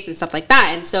lift weights and stuff like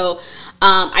that. And so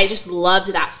I just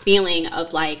loved that feeling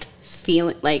of like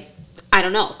feeling like, I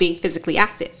don't know, being physically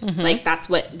active. Like that's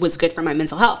what was good for my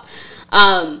mental health.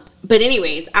 But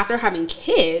anyways, after having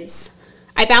kids,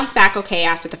 I bounced back okay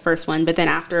after the first one, but then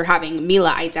after having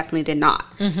Mila, I definitely did not.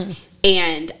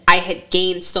 And I had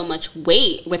gained so much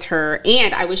weight with her,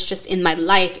 and I was just in my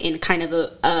life in kind of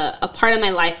a part of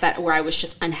my life where I was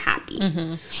just unhappy.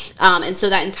 And so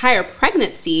that entire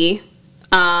pregnancy,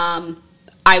 I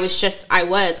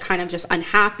was kind of just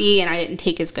unhappy, and I didn't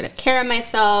take as good of care of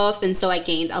myself, and so I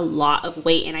gained a lot of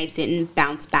weight, and I didn't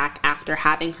bounce back after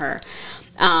having her.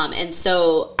 And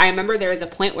so I remember there was a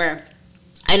point where,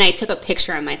 and I took a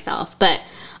picture of myself, but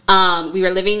we were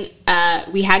living,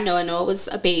 we had Noah. Noah was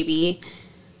a baby,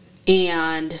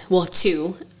 and, well,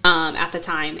 2 at the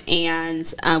time,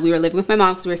 and we were living with my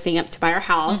mom because we were staying up to buy our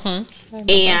house.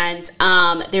 And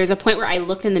there was a point where I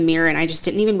looked in the mirror and I just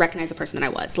didn't even recognize the person that I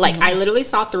was. Like, I literally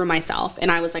saw through myself,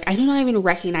 and I was like, I do not even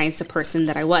recognize the person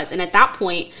that I was. And at that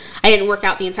point, I didn't work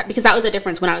out the entire, because that was the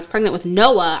difference. When I was pregnant with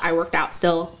Noah, I worked out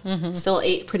still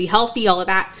ate pretty healthy, all of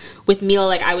that. With Mila,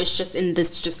 like, I was just in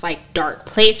this just like dark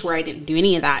place where I didn't do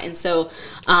any of that. And so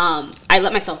I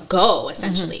let myself go,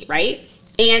 essentially, right?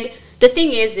 And the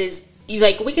thing is you,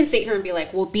 like, we can sit here and be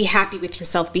like, well, be happy with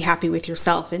yourself,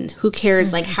 and who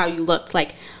cares, like, how you looked.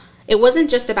 Like, it wasn't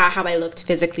just about how I looked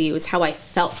physically, it was how I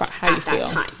felt at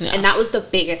that time. Yeah. And that was the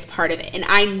biggest part of it. And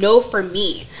I know for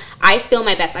me, I feel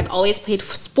my best. I've always played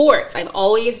sports. I've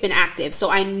always been active. So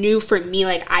I knew for me,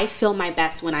 like, I feel my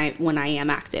best when I am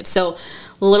active. So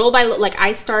little by little, like,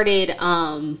 I started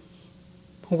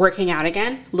working out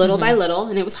again, little by little,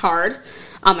 and it was hard.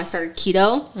 I started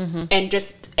keto, and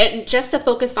just to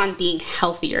focus on being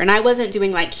healthier. And I wasn't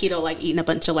doing like keto, like eating a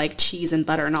bunch of like cheese and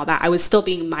butter and all that. I was still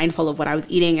being mindful of what I was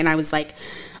eating, and I was like,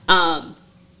 I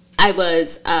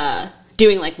was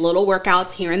doing like little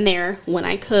workouts here and there when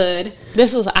I could.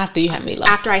 This was after you had Mila.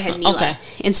 After I had Mila. Okay.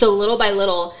 And so little by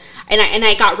little, and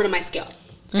I got rid of my scale.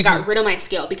 I got rid of my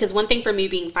scale, because one thing for me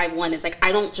being 5'1" is like,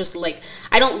 I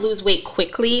don't lose weight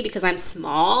quickly because I'm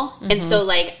small. And so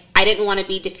like, I didn't want to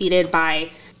be defeated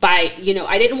by, you know,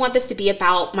 I didn't want this to be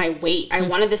about my weight. I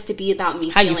wanted this to be about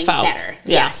me feeling better.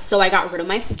 Yeah. Yes. So I got rid of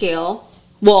my scale.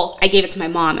 Well, I gave it to my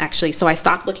mom, actually. So I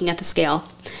stopped looking at the scale.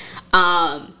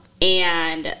 And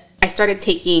I started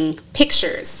taking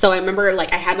pictures. So I remember,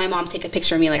 like, I had my mom take a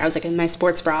picture of me. Like, I was like in my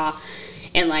sports bra,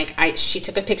 and like she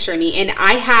took a picture of me, and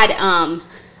I had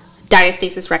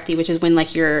diastasis recti, which is when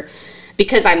like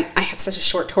because I have such a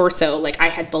short torso, like I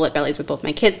had bullet bellies with both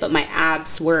my kids, but my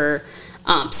abs were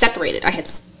separated.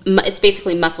 It's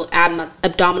basically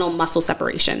abdominal muscle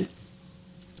separation.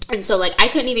 And so like I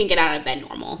couldn't even get out of bed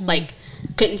normal. Like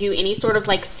couldn't do any sort of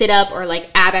like sit up or like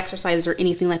ab exercises or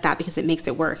anything like that, because it makes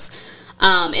it worse.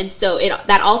 And so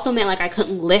that also meant like I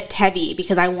couldn't lift heavy,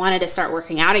 because I wanted to start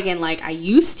working out again like I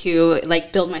used to,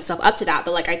 like build myself up to that,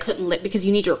 but like I couldn't lift, because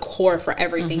you need your core for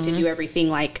everything to do everything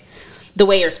like the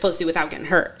way you're supposed to without getting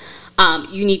hurt.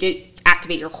 You need to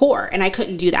activate your core, and I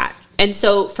couldn't do that. And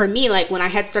so for me, like when I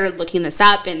had started looking this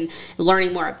up and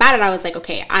learning more about it, I was like,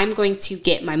 okay, I'm going to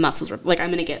get my muscles, like I'm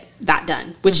going to get that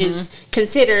done, which is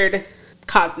considered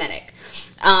cosmetic.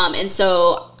 And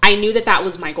so I knew that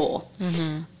was my goal.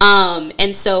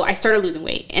 And so I started losing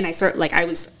weight, and I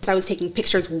was taking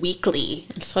pictures weekly.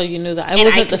 So you knew that it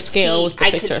wasn't the scale, it was the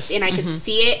pictures. I could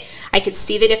see it. I could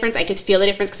see the difference. I could feel the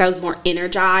difference because I was more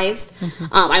energized.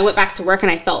 I went back to work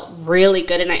and I felt really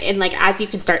good. And like, as you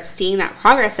can start seeing that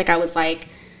progress, like I was like,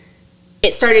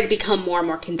 it started to become more and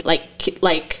more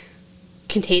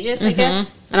contagious, I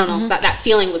guess. I don't know if that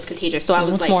feeling was contagious. So I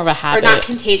was like, more of a habit. Or not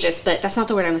contagious, but that's not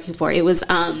the word I'm looking for. It was,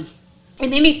 it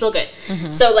made me feel good.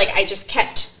 So like I just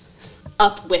kept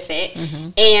up with it.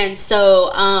 And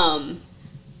so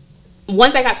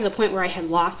once I got to the point where I had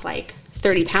lost like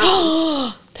 30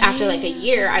 pounds after like a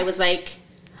year, I was like,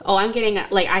 oh, I'm getting,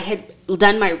 like I had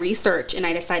done my research, and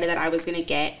I decided that I was going to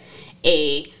get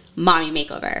a mommy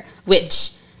makeover,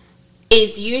 which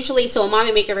is usually, so a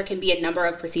mommy makeover can be a number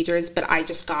of procedures, but I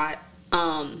just got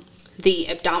the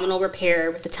abdominal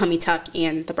repair with the tummy tuck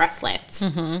and the breast lifts.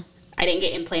 I didn't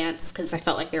get implants because I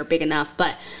felt like they were big enough,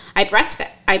 but I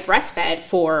breastfed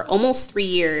for almost 3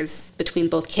 years between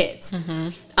both kids.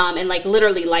 And like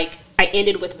literally, like I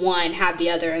ended with one, had the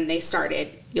other, and they started,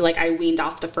 like I weaned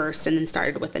off the first and then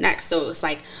started with the next. So it was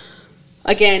like,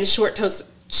 again, short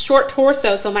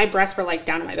torso, so my breasts were like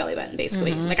down to my belly button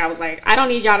basically. Like I was like, I don't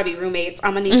need y'all to be roommates.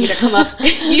 I'm gonna need you to come up.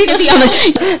 You need to be on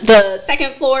the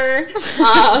second floor.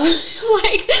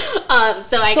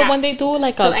 So when they do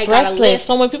like a breast lift,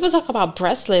 so when people talk about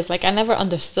breast lift, like I never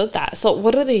understood that. So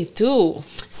what do they do?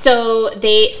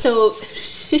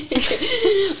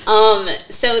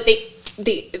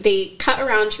 They cut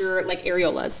around your like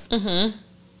areolas, and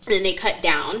then they cut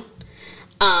down,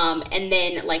 and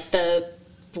then like the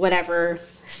whatever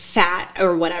fat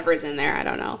or whatever is in there, I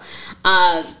don't know.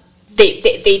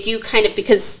 They do kind of,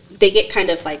 because they get kind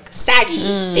of like saggy.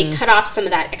 They cut off some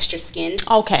of that extra skin.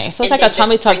 Okay, so it's like a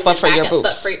tummy tuck, but for your boobs.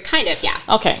 But for kind of, yeah.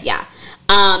 Okay, yeah.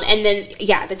 And then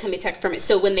the tummy tuck from it.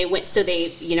 So when they went, so they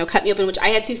cut me open, which I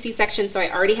had 2 C-sections, so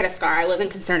I already had a scar. I wasn't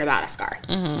concerned about a scar.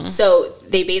 So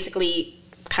they basically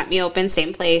cut me open,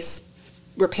 same place,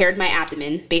 repaired my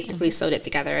abdomen, basically sewed it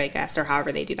together, I guess, or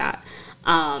however they do that.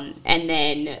 And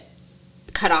then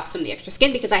cut off some of the extra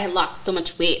skin because I had lost so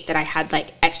much weight that I had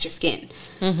like extra skin.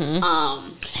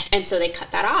 And so they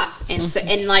cut that off. And so,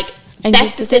 and like,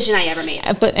 best decision I ever made.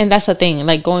 And that's the thing,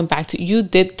 like going back to, you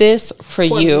did this for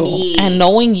you me. And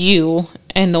knowing you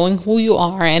and knowing who you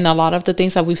are, and a lot of the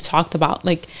things that we've talked about,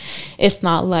 like it's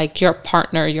not like your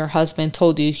partner, your husband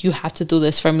told you, you have to do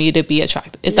this for me to be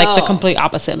attracted. It's like the complete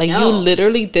opposite. Like you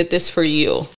literally did this for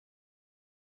you.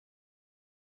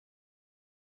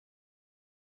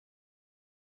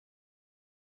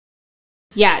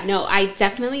 Yeah, no, I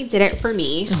definitely did it for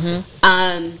me.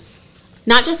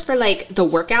 Not just for like the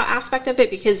workout aspect of it,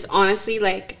 because honestly,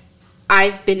 like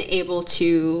I've been able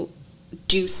to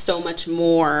do so much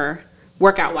more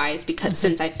workout wise because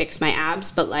since I fixed my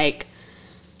abs, but like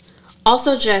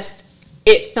also just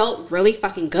it felt really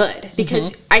fucking good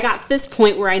because I got to this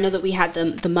point where I know that we had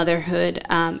the motherhood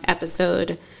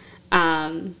episode,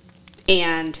 and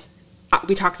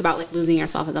we talked about like losing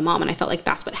yourself as a mom, and I felt like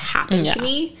that's what happened to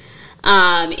me.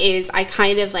 Is I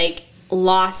kind of like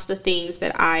lost the things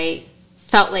that I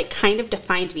felt like kind of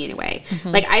defined me in a way.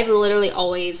 Like I've literally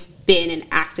always been an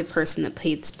active person that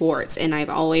played sports, and I've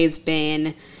always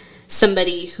been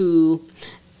somebody who,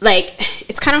 like,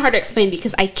 it's kind of hard to explain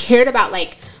because I cared about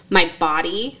like my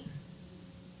body,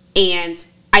 and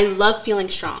I love feeling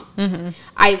strong.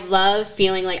 I love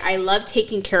feeling like I love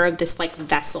taking care of this like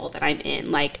vessel that I'm in.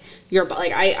 Like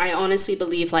I honestly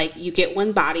believe like you get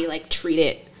one body, like treat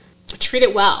it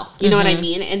well, you know what I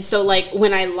mean? And so like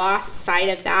when I lost sight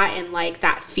of that and like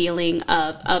that feeling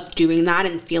of doing that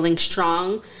and feeling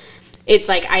strong, it's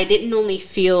like I didn't only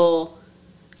feel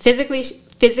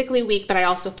physically weak, but I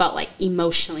also felt like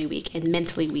emotionally weak and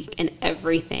mentally weak and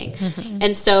everything.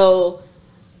 And so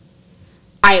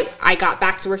I got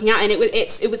back to working out, and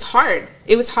it was hard.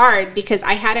 It was hard because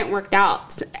I hadn't worked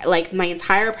out like my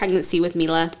entire pregnancy with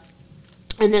Mila.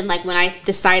 And then like when I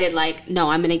decided like, no,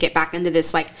 I'm going to get back into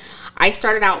this, like I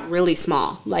started out really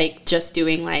small, like just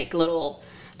doing like the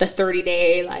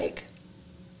 30-day like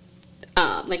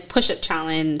push-up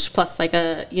challenge plus like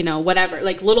a, whatever,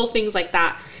 like little things like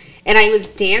that. And I was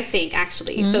dancing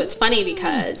actually. So it's funny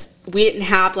because we didn't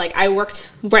have like,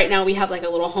 right now we have like a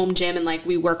little home gym, and like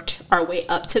we worked our way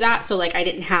up to that. So like I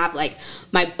didn't have like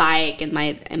my bike and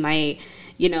my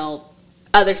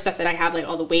other stuff that I have, like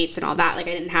all the weights and all that. Like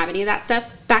I didn't have any of that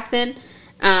stuff back then.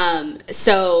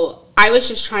 So I was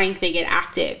just trying to get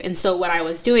active. And so what I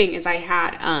was doing is I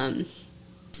had,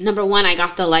 number one, I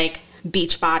got the like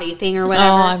beach body thing or whatever.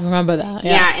 Oh, I remember that.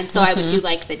 Yeah. And so I would do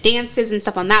like the dances and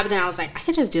stuff on that. But then I was like, I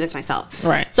could just do this myself.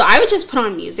 Right. So I would just put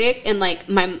on music, and like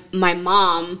my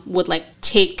mom would like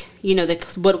take,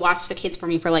 would watch the kids for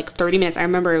me for like 30 minutes. I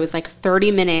remember it was like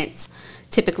 30 minutes,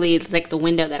 typically like the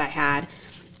window that I had.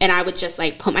 And I would just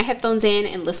like put my headphones in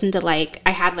and listen to like,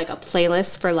 I had like a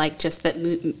playlist for like just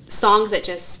the songs that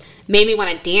just made me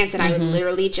want to dance. And I would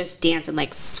literally just dance and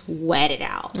like sweat it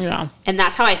out. Yeah. And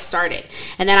that's how I started.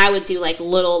 And then I would do like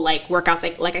little like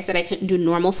workouts. Like I said, I couldn't do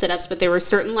normal sit-ups, but there were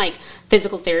certain like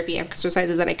physical therapy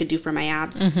exercises that I could do for my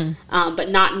abs. But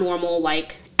not normal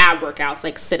like ab workouts,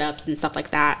 like sit-ups and stuff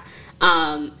like that.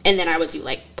 And then I would do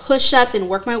like push-ups and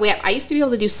work my way up. I used to be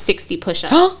able to do 60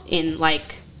 push-ups in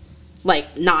like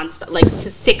non-stop, like to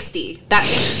 60,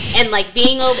 that, and like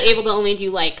being able to only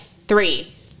do like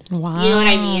 3. Wow. You know what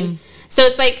I mean? So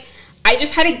it's like I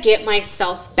just had to get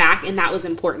myself back, and that was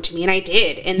important to me, and I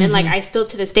did. And then like I still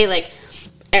to this day, like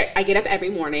I get up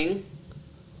every morning,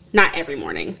 not every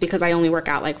morning, because I only work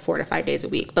out like 4 to 5 days a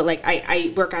week, but like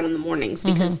I work out in the mornings,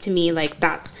 because to me, like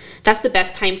that's the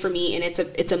best time for me, and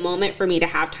it's a moment for me to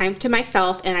have time to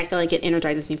myself, and I feel like it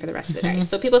energizes me for the rest of the day.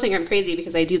 So people think I'm crazy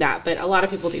because I do that, but a lot of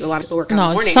people do. A lot of people work out in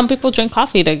the morning. Some people drink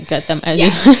coffee to get them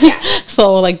energy. Yeah.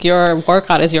 So like your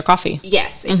workout is your coffee.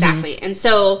 Yes, exactly. And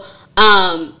so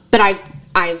but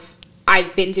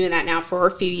I've been doing that now for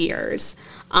a few years,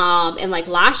 and like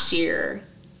last year,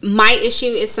 my issue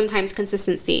is sometimes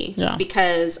consistency,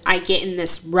 because I get in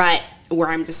this rut where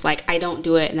I'm just like, I don't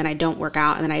do it, and then I don't work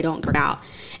out, and then I don't work out,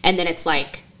 and then it's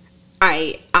like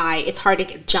it's hard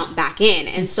to jump back in.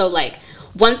 And so like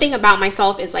one thing about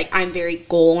myself is like I'm very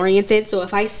goal oriented. So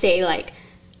if I say like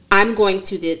I'm going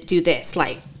to do this,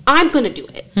 like I'm gonna do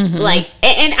it, like,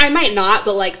 and I might not,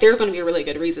 but like there's gonna be a really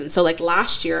good reason. So like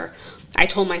last year, I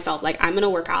told myself like I'm gonna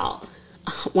work out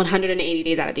 180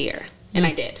 days out of the year, and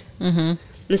I did.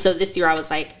 And so this year I was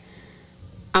like,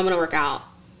 I'm going to work out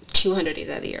 200 days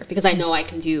out of the year, because I know I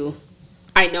can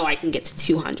get to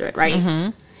 200, right?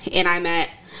 And I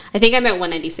think I'm at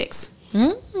 196.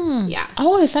 Yeah.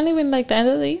 Oh, it's not even like the end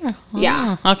of the year. Oh,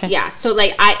 yeah. Okay. Yeah. So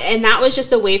like and that was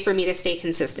just a way for me to stay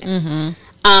consistent.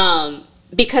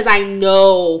 Because I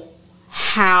know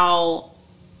how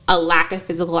a lack of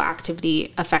physical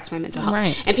activity affects my mental health.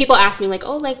 Right. And people ask me like,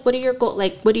 oh, like, what are your goals?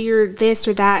 Like, what are your this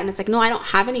or that? And it's like, no, I don't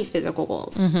have any physical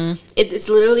goals. It's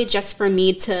literally just for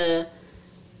me to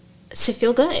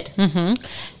feel good.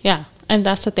 Yeah. And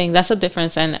that's the thing. That's the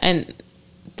difference. And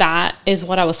that is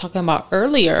what I was talking about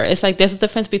earlier. It's like there's a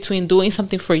difference between doing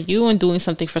something for you and doing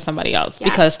something for somebody else. Yeah.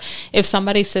 Because if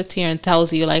somebody sits here and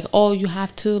tells you like, oh, you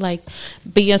have to like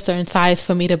be a certain size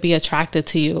for me to be attracted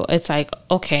to you, it's like,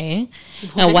 okay.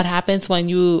 And what happens when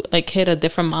you like hit a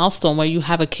different milestone where you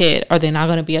have a kid? Are they not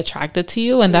going to be attracted to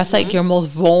you? And that's like your most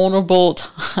vulnerable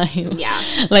time. Yeah.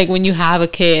 Like when you have a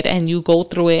kid and you go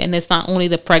through it, and it's not only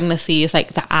the pregnancy, it's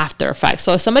like the after effects.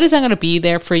 So if somebody's not going to be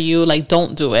there for you, like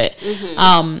don't do it.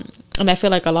 And I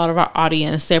feel like a lot of our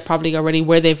audience, they're probably already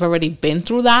where they've already been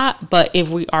through that. But if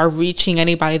we are reaching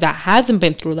anybody that hasn't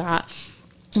been through that,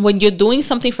 when you're doing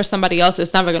something for somebody else,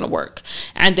 it's never going to work.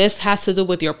 And this has to do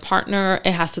with your partner.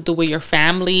 It has to do with your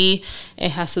family. It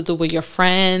has to do with your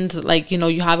friends. Like, you know,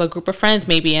 you have a group of friends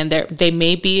maybe, and they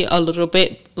may be a little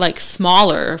bit like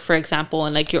smaller, for example,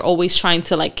 and like you're always trying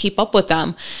to like keep up with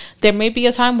them. There may be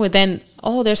a time where then,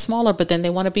 oh, they're smaller, but then they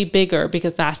want to be bigger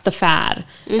because that's the fad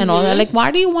and all that. Like, why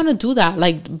do you want to do that?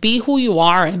 Like, be who you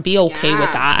are and be okay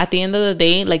with that. At the end of the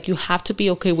day, like, you have to be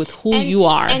okay with who you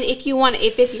are. And if you want,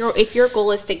 if your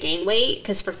goal is to gain weight,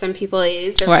 because for some people it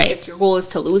is, or if your goal is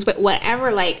to lose weight,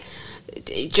 whatever, like,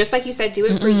 just like you said, do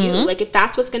it for you. Like, if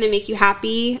that's what's going to make you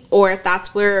happy, or if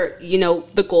that's where, you know,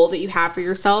 the goal that you have for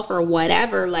yourself or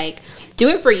whatever, like, do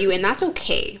it for you, and that's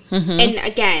okay. And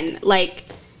again, like,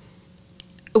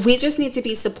 we just need to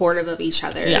be supportive of each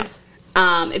other. Yeah.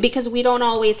 Because we don't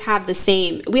always have the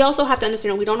same, we also have to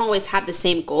understand we don't always have the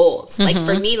same goals. Like,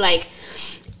 for me, like,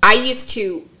 I used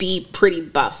to be pretty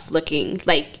buff looking.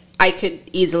 Like, I could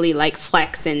easily like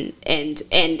flex and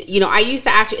you know, I used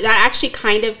to actually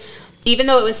kind of, even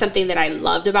though it was something that I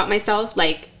loved about myself,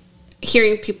 like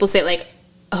hearing people say like,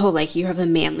 oh, like you have a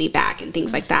manly back and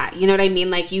things like that. You know what I mean?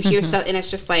 Like you hear stuff and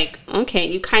it's just like, okay,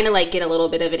 you kind of like get a little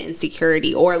bit of an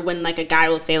insecurity. Or when like a guy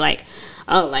will say like,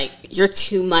 oh, like you're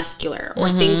too muscular or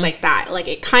things like that. Like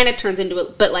it kind of turns into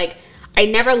it. But like I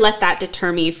never let that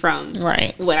deter me from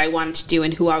what I wanted to do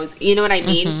and who I was. You know what I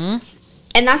mean?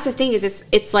 And that's the thing is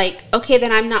it's like, okay,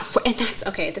 then I'm not for, and that's,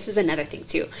 okay, this is another thing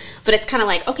too. But it's kind of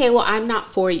like, okay, well, I'm not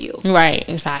for you. Right,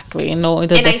 exactly. No, the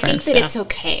difference. And I think that it's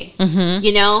okay,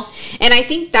 you know? And I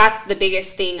think that's the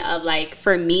biggest thing of like,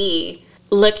 for me,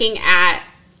 looking at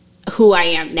who I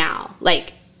am now.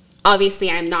 Like,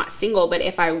 obviously I'm not single, but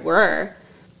if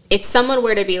someone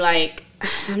were to be like,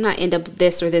 I'm not into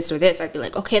this or this or this, I'd be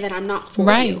like, okay, then I'm not for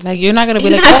you. Like, you're not going to be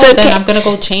like, oh, then I'm going to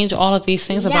go change all of these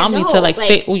things about me to like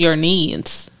fit your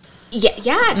needs.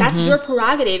 Yeah, that's your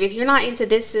prerogative. If you're not into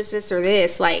this, or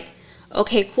this, like,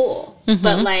 okay, cool.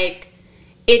 But like,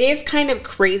 it is kind of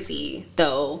crazy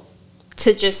though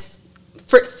to just,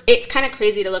 it's kind of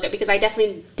crazy to look at, because I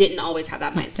definitely didn't always have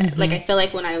that mindset. Like, I feel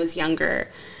like when I was younger,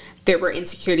 there were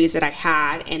insecurities that I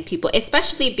had, and people,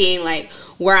 especially being like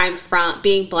where I'm from,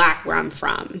 being black where I'm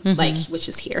from, like, which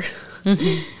is here.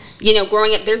 You know,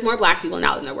 growing up, there's more black people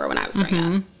now than there were when I was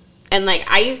growing up. And like,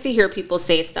 I used to hear people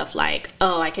say stuff like,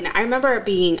 oh, I remember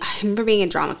being in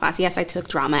drama class. Yes, I took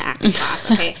drama acting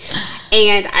class, okay?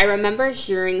 And I remember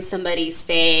hearing somebody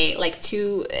say, like,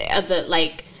 two of the,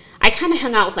 like, I kind of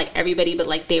hung out with, like, everybody, but,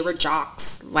 like, they were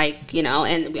jocks, like, you know,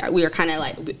 and we were kind of,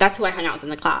 like, that's who I hung out with in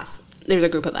the class. there's a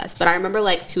group of us, but I remember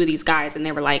like two of these guys, and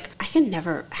they were like, I can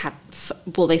never have,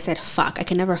 well, they said fuck, I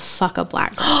can never fuck a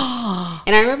black girl.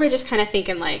 And I remember just kind of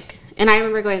thinking like, and I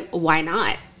remember going, why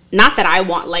not? Not that I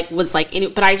want, like, was like,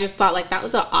 but I just thought like that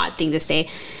was an odd thing to say.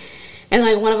 And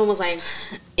like one of them was like,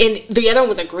 and the other one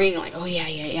was agreeing like, oh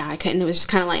yeah, I couldn't. It was just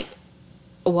kind of like,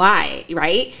 why,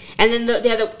 right? And then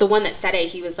the one that said it,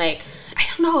 he was like, I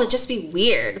don't know, it'd just be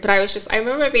weird. But I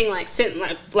remember being like sitting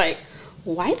like,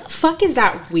 why the fuck is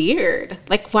that weird?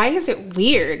 Like, why is it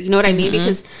weird? You know what I mean?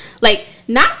 Because like,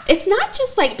 it's not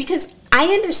just like, because I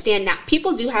understand that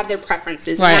people do have their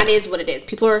preferences, and that is what it is.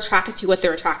 People are attracted to what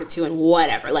they're attracted to, and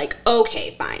whatever. Like,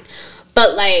 okay, fine.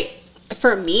 But like,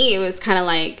 for me, it was kind of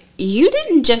like, you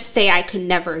didn't just say I could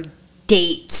never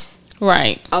date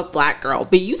a black girl,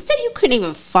 but you said you couldn't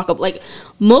even fuck up. Like,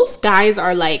 most guys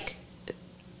are like,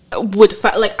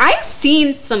 like, I've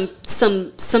seen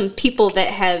some people that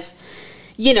have,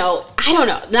 you know, I don't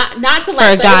know, not to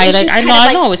like, for a guy, like, I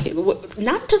know,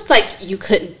 not just like you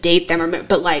couldn't date them,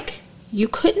 but like you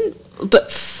couldn't,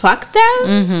 but fuck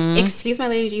them. Excuse my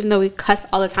language, even though we cuss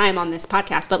all the time on this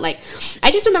podcast, but like, I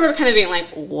just remember kind of being like,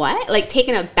 what? Like,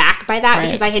 taken aback by that,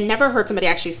 because I had never heard somebody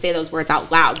actually say those words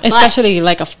out loud, especially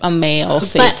like a male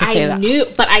say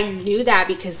that. But I knew that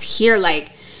because here, like,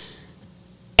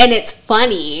 and it's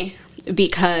funny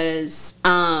because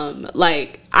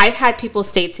like, I've had people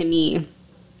say to me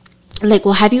like,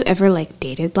 well, have you ever like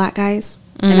dated black guys?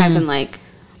 And I've been like,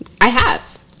 I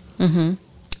have.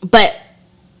 But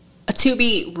to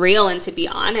be real and to be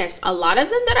honest, a lot of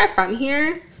them that are from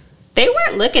here, they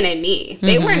weren't looking at me.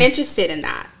 They weren't interested in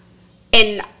that.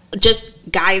 And just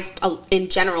guys in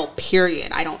general,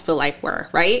 period, I don't feel like were,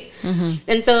 right?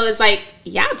 And so it's like,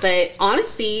 yeah, but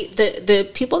honestly, the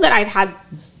people that I've had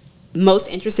most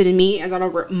interested in me as on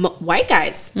white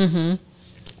guys.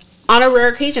 On a rare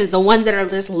occasions, the ones that are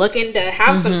just looking to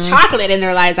have some chocolate in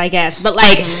their lives, I guess. But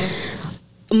like,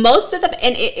 most of them,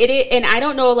 and and I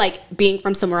don't know, like, being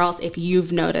from somewhere else, if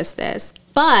you've noticed this,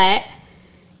 but,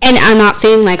 and I'm not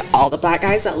saying like all the black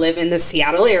guys that live in the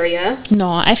Seattle area. No,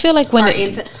 I feel like when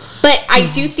but I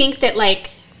do think that like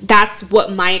that's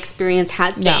what my experience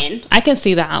has been. I can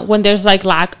see that when there's like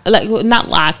not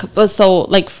lack, but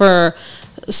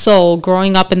so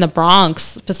growing up in the Bronx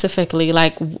specifically,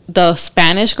 like, the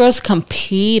Spanish girls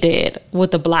competed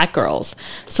with the black girls,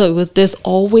 so it was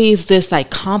always this like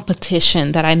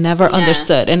competition that I never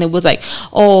understood. And it was like,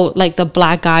 oh, like the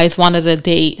black guys wanted to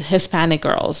date Hispanic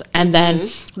girls, and then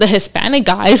the Hispanic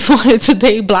guys wanted to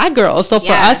date black girls. So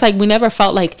for us, like, we never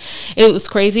felt like it was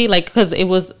crazy, like, because it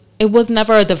was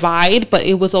never a divide, but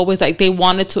it was always like they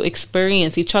wanted to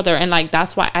experience each other. And like,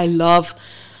 that's why I love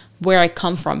where I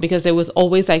come from, because it was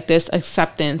always like this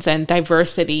acceptance and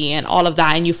diversity and all of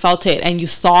that, and you felt it and you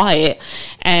saw it,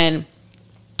 and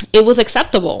it was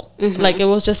acceptable. Like, it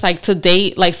was just like, to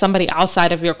date like somebody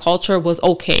outside of your culture was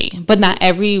okay, but not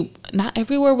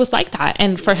everywhere was like that.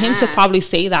 And for him to probably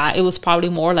say that, it was probably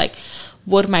more like,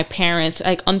 would my parents,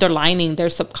 like, underlining their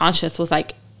subconscious was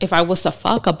like, if I was to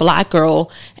fuck a black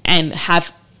girl and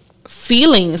have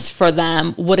feelings for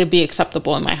them, would it be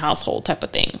acceptable in my household, type of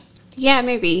thing. Yeah,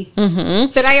 maybe.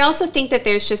 But I also think that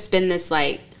there's just been this,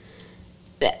 like,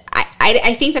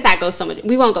 I think that goes so much.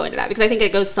 We won't go into that because I think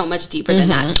it goes so much deeper than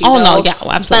that too. No, yeah,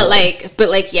 absolutely. But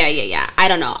like, yeah. I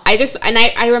don't know.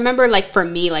 I remember, like, for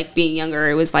me, like, being younger,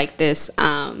 it was like this,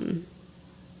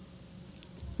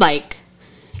 like,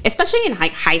 especially in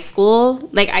like high school,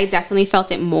 like, I definitely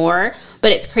felt it more.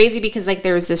 But it's crazy because like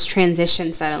there was this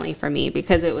transition suddenly for me,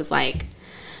 because it was like,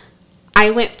 I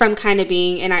went from kind of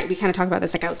being, and we kind of talked about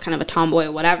this, like, I was kind of a tomboy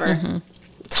or whatever.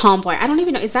 Tomboy. I don't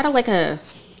even know. Is that like a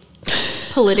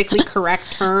politically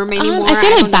correct term anymore? I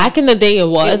feel like back in the day it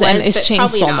was, and it's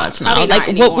changed so much now.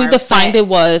 Like, what we defined it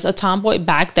was, a tomboy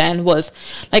back then was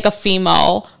like a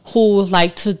female who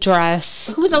liked to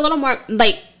dress. Who was a little more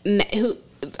like, who,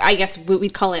 I guess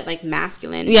we'd call it like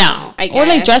masculine. Yeah. I guess. Or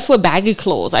like dress with baggy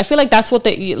clothes. I feel like that's what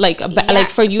they like.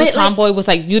 Like for you, tomboy, like, was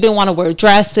like you didn't want to wear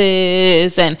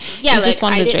dresses, and you just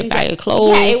wanted to dress baggy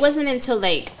clothes. Yeah, it wasn't until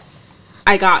like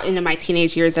I got into my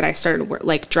teenage years that I started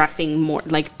like dressing more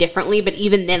like differently. But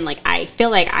even then, like, I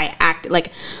feel like I acted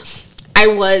like I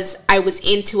was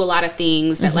into a lot of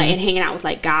things that like, and hanging out with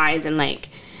like guys and like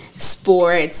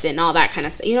sports and all that kind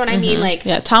of stuff. You know what I mean? Like,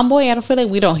 yeah, tomboy, I don't feel like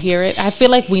we don't hear it. I feel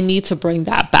like we need to bring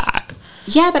that back.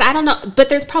 Yeah, but I don't know.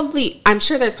 But I'm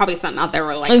sure there's probably something out there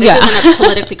where like this isn't a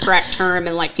politically correct term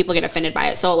and like people get offended by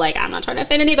it. So like, I'm not trying to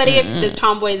offend anybody if the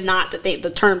tomboy is not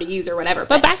the term to use or whatever.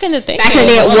 But back in the day,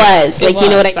 it was like, you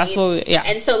know what I mean? That's what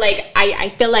And so like, I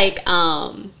feel like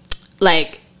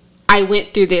I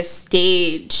went through this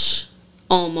stage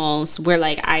almost, where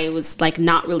like I was like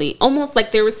not really, almost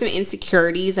like there was some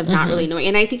insecurities of not really knowing,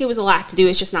 and I think it was a lot to do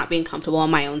with just not being comfortable in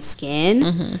my own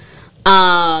skin.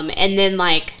 And then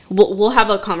like we'll have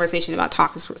a conversation about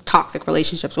toxic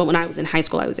relationships. But when I was in high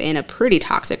school, I was in a pretty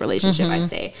toxic relationship, I'd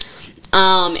say.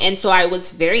 And so I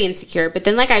was very insecure. But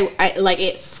then like I like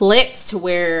it flipped to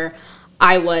where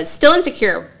I was still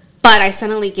insecure, but I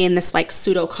suddenly gained this like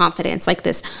pseudo confidence, like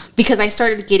this, because I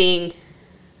started getting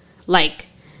like,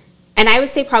 and I would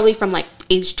say probably from like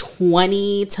age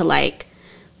 20 to like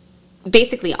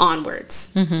basically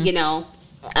onwards, you know.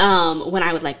 When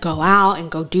I would like go out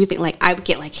and go do things, like I would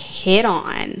get like hit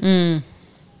on,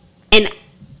 and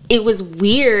it was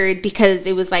weird because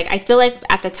it was like, I feel like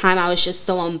at the time I was just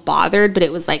so unbothered, but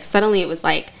it was like suddenly it was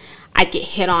like I'd get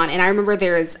hit on. And I remember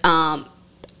there was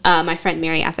my friend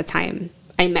Mary at the time.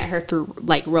 I met her through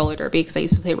like roller derby, because I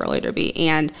used to play roller derby,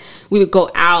 and we would go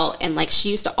out, and like she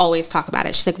used to always talk about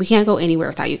it. She's like, we can't go anywhere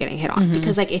without you getting hit on,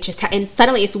 because like it just and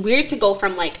suddenly it's weird to go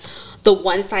from like the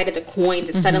one side of the coin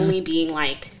to suddenly being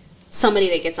like somebody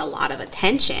that gets a lot of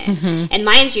attention. And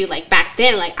mind you, like back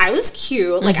then, like I was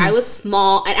cute, like I was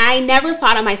small, and I never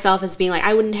thought of myself as being like,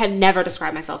 I wouldn't have never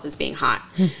described myself as being hot,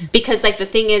 because like the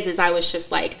thing is I was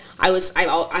just like,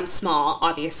 I'm small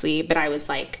obviously, but I was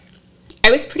like, I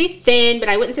was pretty thin, but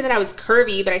I wouldn't say that I was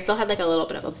curvy, but I still had like a little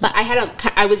bit of a, but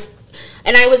I was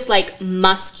like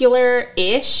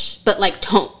muscular-ish, but like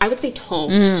I would say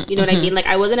toned, you know what I mean? Like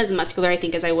I wasn't as muscular, I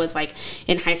think, as I was like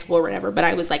in high school or whatever, but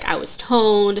I was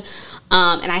toned,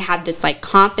 and I had this like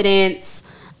confidence,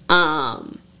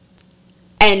 and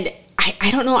I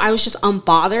don't know, I was just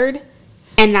unbothered.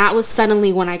 And that was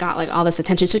suddenly when I got like all this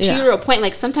attention. So to your point,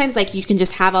 like sometimes like you can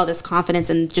just have all this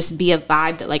confidence and just be a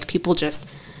vibe that like people just,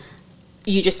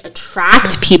 you just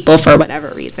attract people for whatever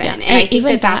reason. And I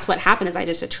think that's what happened, is I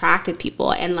just attracted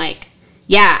people. And like,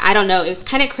 yeah, I don't know, it was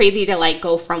kind of crazy to like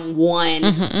go from one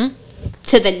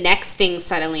to the next thing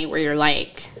suddenly, where you're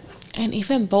like, and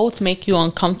even both make you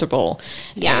uncomfortable.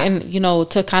 And you know,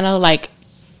 to kind of like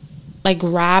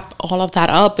wrap all of that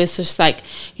up, it's just like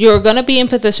you're gonna be in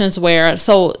positions where,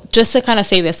 so just to kind of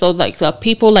say this, so like the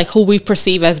people like who we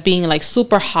perceive as being like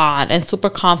super hot and super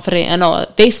confident and all,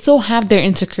 they still have their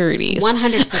insecurities.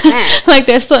 100%. Like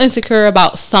they're still insecure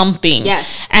about something.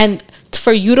 Yes. And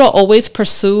for you to always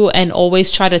pursue and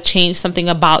always try to change something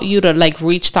about you to like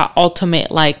reach that ultimate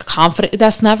like confidence,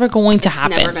 that's never going to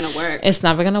happen. It's never gonna work. It's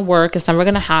never gonna work. It's never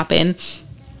gonna happen.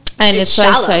 And it's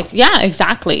shallow. like, yeah,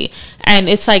 exactly. And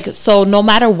it's like, so no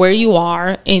matter where you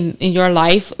are in your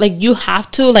life, like you have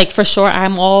to, like, for sure,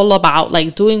 I'm all about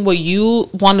like doing what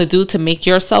you want to do to make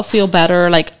yourself feel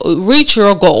better, like reach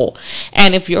your goal.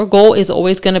 And if your goal is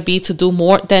always going to be to do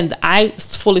more, then I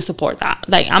fully support that.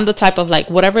 Like I'm the type of like,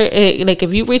 whatever, like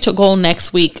if you reach a goal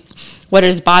next week, whether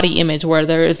it's body image,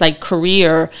 whether it's like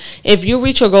career, if you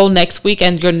reach your goal next week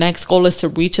and your next goal is to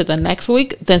reach it the next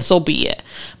week, then so be it.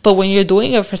 But when you're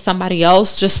doing it for somebody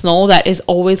else, just know that it's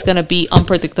always going to be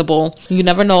unpredictable. You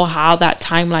never know how that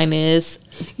timeline is.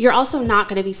 You're also not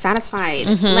going to be satisfied.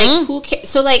 Like who cares?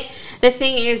 So like the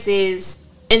thing is,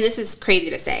 and this is crazy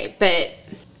to say, but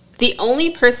the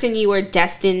only person you are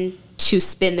destined to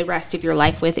spend the rest of your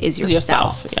life with is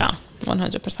yourself. Yeah,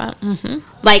 100%.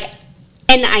 Like,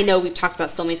 and I know we've talked about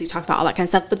soulmates, we've talked about all that kind of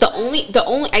stuff, but the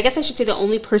only, I guess I should say the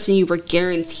only person you were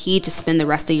guaranteed to spend the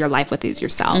rest of your life with is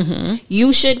yourself.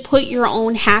 You should put your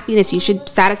own happiness, you should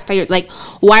satisfy your, like,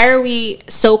 why are we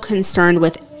so concerned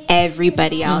with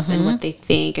everybody else and what they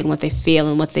think and what they feel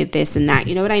and what they this and that?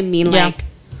 You know what I mean? Yeah. Like,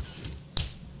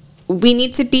 we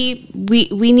need to be,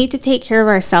 we need to take care of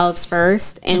ourselves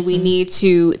first, and we need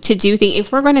to do things.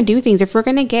 If we're going to do things, if we're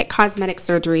going to get cosmetic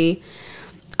surgery,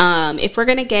 if we're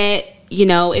going to get, you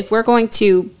know, if we're going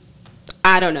to,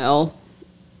 I don't know,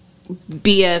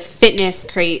 be a fitness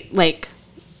like,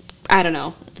 I don't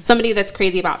know, somebody that's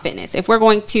crazy about fitness. If we're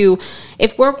going to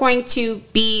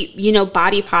be, you know,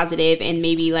 body positive and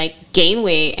maybe like gain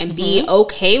weight and be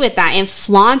okay with that and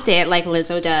flaunt it like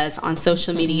Lizzo does on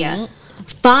social media,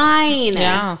 fine.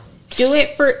 Yeah. Do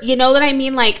it for, you know what I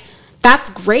mean? Like,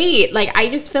 that's great. Like, I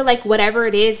just feel like whatever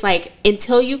it is, like,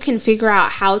 until you can figure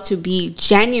out how to be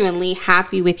genuinely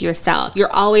happy with yourself,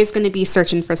 you're always going to be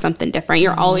searching for something different.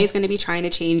 You're always going to be trying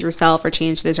to change yourself or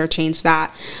change this or change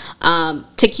that,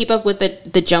 to keep up with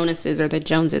the Jonases or the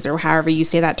Joneses or however you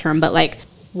say that term. But like,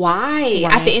 why?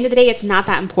 Right. At the end of the day, it's not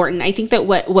that important. I think that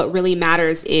what really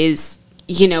matters is,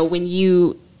 you know, when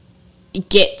you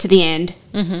get to the end,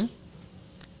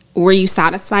 were you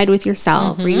satisfied with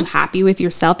yourself? Were you happy with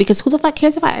yourself? Because who the fuck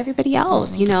cares about everybody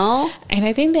else, you know? And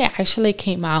I think they actually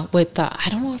came out with I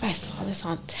don't know if I saw this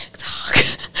on TikTok,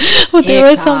 but there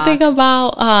was something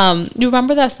about, you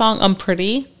remember that song,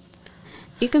 Unpretty?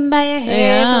 You can buy a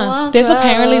hair. Yeah. There's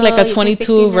apparently like a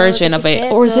 22 version of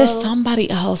it. Or is there somebody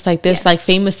else, like this like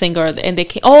famous singer, and they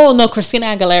came, oh no, Christina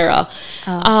Aguilera.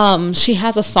 She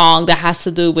has a song that has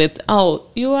to do with,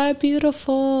 you are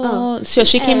beautiful. So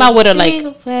she came out with a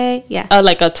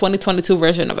like a 2022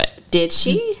 version of it. Did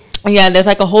she? Yeah, there's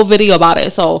like a whole video about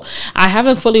it. So I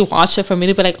haven't fully watched it for me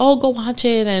to be like, oh, go watch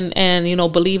it and you know,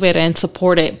 believe it and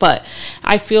support it. But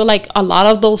I feel like a lot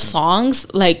of those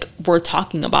songs, like, we're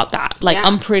talking about that. Like,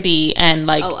 Unpretty and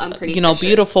like, Unpretty, you know,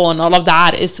 Beautiful and all of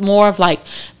that. It's more of like,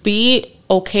 be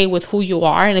okay with who you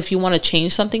are. And if you want to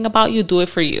change something about you, do it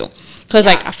for you. Because,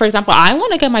 like, for example, I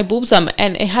want to get my boobs done,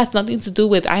 and it has nothing to do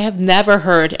with, I have never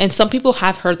heard, and some people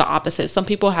have heard the opposite. Some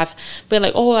people have been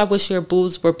like, oh, I wish your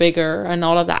boobs were bigger and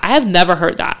all of that. I have never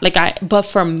heard that. Like, but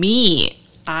for me,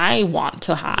 I want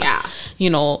to have, you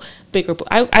know, bigger boobs.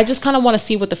 I just kind of want to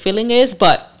see what the feeling is,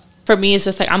 but for me, it's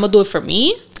just like, I'm going to do it for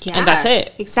me, and that's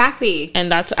it. Exactly.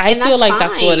 And I feel like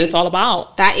that's what it's all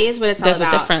about. That is what it's all about.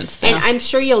 There's a difference. And I'm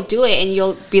sure you'll do it, and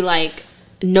you'll be like,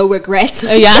 no regrets.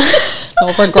 Yeah. No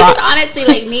regrets. Because honestly,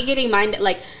 like, me getting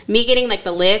like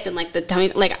the lift and like the tummy,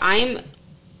 like I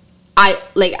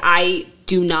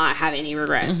do not have any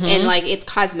regrets. And like, it's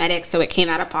cosmetic, so it came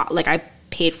out of like, I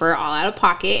paid for it all out of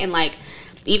pocket, and like,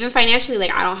 even financially,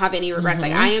 like, I don't have any regrets.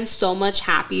 Like, I am so much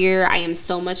happier. I am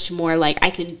so much more like,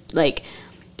 I can, like,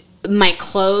 my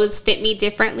clothes fit me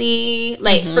differently.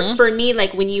 Like, for me,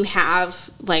 like, when you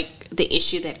have like the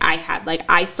issue that I had, like,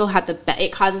 I still had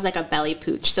it causes like a belly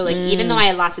pooch. So like, even though I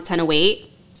had lost a ton of weight,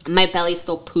 my belly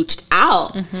still pooched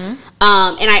out. And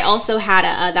I also had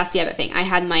that's the other thing. I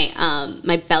had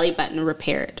my belly button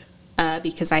repaired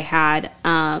because I had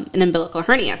an umbilical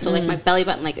hernia. So like, my belly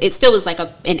button, like, it still was like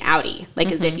an outie,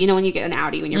 like as if, you know, when you get an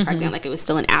outie when you're pregnant, like, it was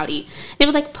still an outie. And it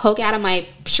would like poke out of my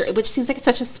shirt, which seems like it's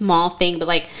such a small thing, but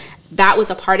like, that was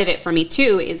a part of it for me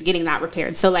too, is getting that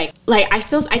repaired. So like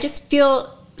I just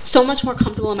feel so much more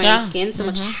comfortable in my own skin, so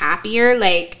much happier.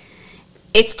 Like,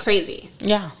 it's crazy.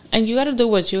 Yeah. And you got to do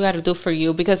what you got to do for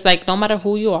you, because like, no matter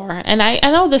who you are, and I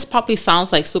know this probably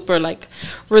sounds like super like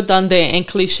redundant and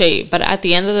cliche, but at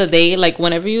the end of the day, like,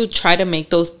 whenever you try to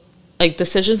make those like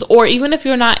decisions, or even if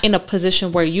you're not in a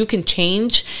position where you can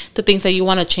change the things that you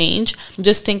want to change,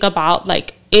 just think about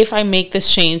like, if I make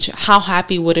this change, how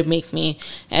happy would it make me?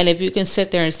 And if you can sit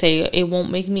there and say, it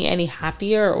won't make me any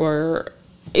happier, or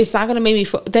it's not going to make me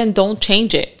then don't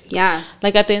change it. Yeah.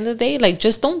 Like, at the end of the day, like,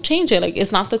 just don't change it. Like,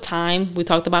 it's not the time. We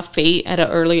talked about fate at an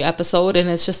early episode, and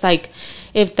it's just like,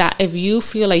 if you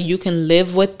feel like you can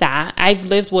live with that. I've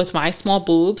lived with my small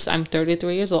boobs. I'm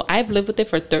 33 years old. I've lived with it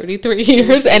for 33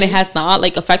 years, and it has not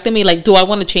like affected me. Like, do I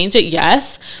want to change it?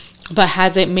 Yes. But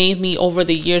has it made me over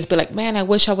the years be like, man, I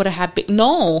wish I would have had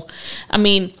no. I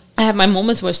mean, I have my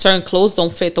moments where certain clothes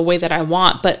don't fit the way that I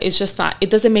want, but it's just not, it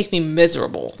doesn't make me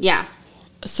miserable. Yeah.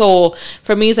 So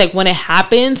for me, it's like, when it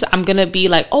happens, I'm gonna be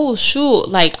like, oh shoot,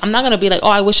 like, I'm not gonna be like, oh,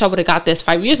 I wish I would have got this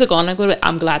 5 years ago, and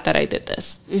I'm glad that I did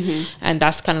this. And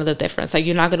that's kind of the difference. Like,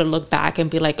 you're not gonna look back and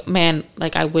be like, man,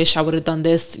 like, I wish I would have done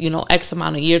this, you know, X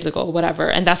amount of years ago, whatever.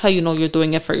 And that's how you know you're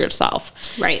doing it for yourself,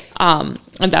 right?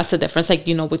 And that's the difference. Like,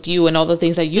 you know, with you and all the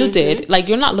things that you did, like,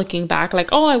 you're not looking back like,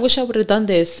 oh, I wish I would have done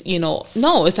this, you know.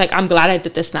 No, it's like, I'm glad I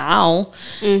did this now,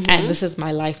 and this is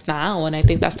my life now. And I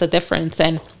think that's the difference.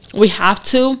 And we have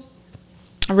to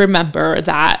remember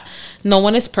that no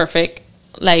one is perfect.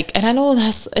 Like, and I know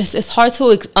it's hard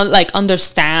to like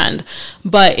understand,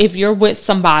 but if you're with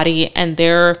somebody and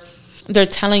they're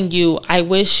telling you, I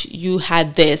wish you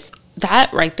had this,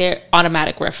 that right there,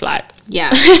 automatic red flag.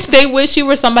 Yeah. If they wish you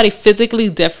were somebody physically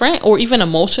different or even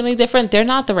emotionally different, they're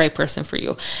not the right person for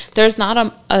you. There's not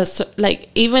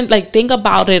think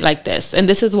about it like this, and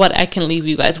this is what I can leave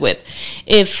you guys with.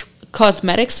 If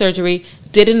cosmetic surgery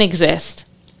didn't exist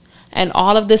and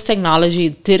all of this technology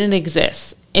didn't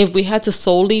exist, if we had to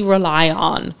solely rely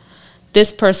on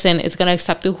this person is going to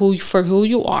accept for who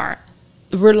you are,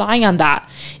 rely on that.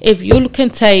 If you can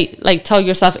tell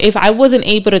yourself, if I wasn't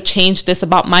able to change this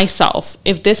about myself,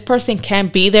 if this person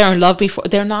can't be there and love me,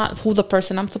 they're not who the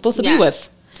person I'm supposed to be with.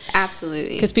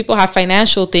 Absolutely. Because people have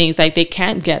financial things, like they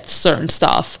can't get certain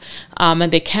stuff,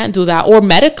 and they can't do that, or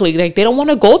medically, like they don't want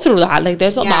to go through that. Like,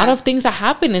 there's a lot of things that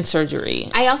happen in surgery.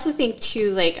 I also think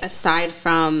too, like, aside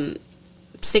from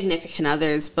significant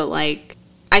others, but like,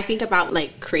 I think about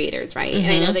like creators, right? And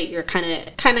I know that you're kind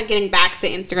of getting back to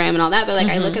Instagram and all that, but like,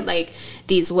 I look at like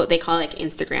these, what they call like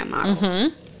Instagram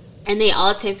models, and they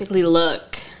all typically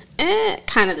look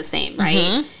kind of the same,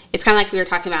 right? It's kind of like we were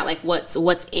talking about, like what's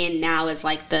in now is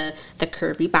like the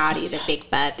curvy body, the big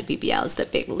butt, the BBLs, the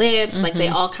big lips. Like they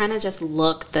all kind of just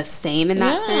look the same in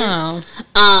that sense.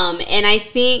 And I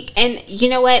think, and you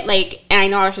know what, like, and I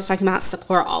know I was just talking about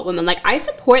support all women. Like I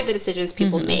support the decisions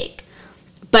people make,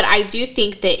 but I do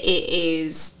think that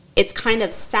it's kind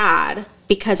of sad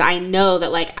because I know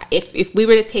that like if we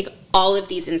were to take all of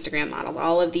these Instagram models,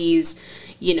 all of these,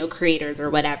 you know, creators or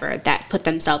whatever that put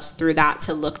themselves through that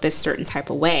to look this certain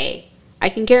type of way, I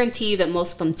can guarantee you that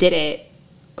most of them did it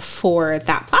for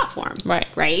that platform.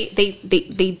 Right? They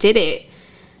did it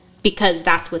because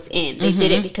that's what's in. They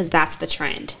did it because that's the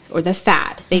trend or the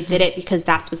fad. They did it because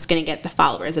that's what's going to get the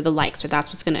followers or the likes, or that's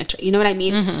what's going to, you know what I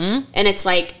mean? And it's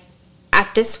like,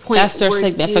 at this point, that's their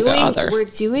significant other. We're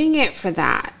doing it for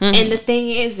that. And the thing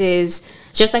is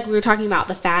just like we were talking about,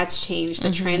 the fads change,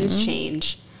 the trends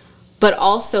change. But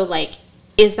also, like,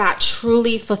 is that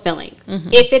truly fulfilling?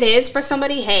 If it is for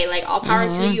somebody, hey, like, all power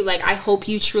to you. Like, I hope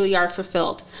you truly are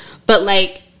fulfilled. But,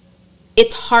 like,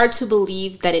 it's hard to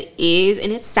believe that it is,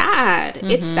 and it's sad.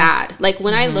 It's sad. Like,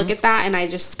 when I look at that and I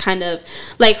just kind of,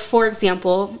 like, for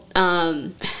example,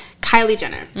 Kylie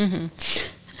Jenner.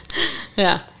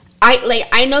 Yeah.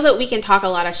 I know that we can talk a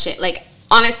lot of shit. Like,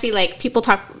 honestly, like, people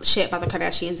talk shit about the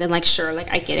Kardashians, and, like, sure, like,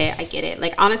 I get it.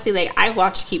 Like, honestly, like, I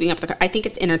watched Keeping Up with the I think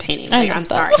it's entertaining. Like, I'm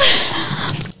sorry.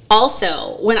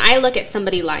 Also, when I look at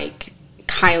somebody like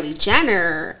Kylie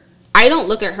Jenner, I don't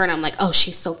look at her and I'm like, oh,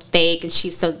 she's so fake and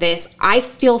she's so this. I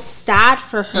feel sad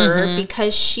for her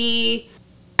because you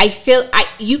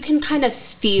can kind of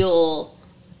feel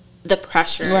the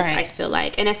pressures, I feel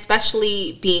like. And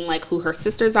especially being, like, who her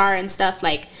sisters are and stuff,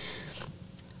 like.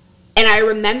 And I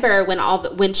remember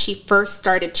when she first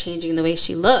started changing the way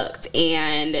she looked,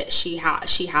 and she had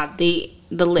the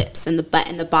lips and the butt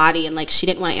and the body, and, like, she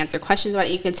didn't want to answer questions about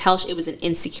it. You can tell it was an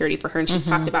insecurity for her, and she's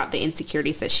talked about the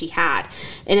insecurities that she had.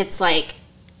 And it's like,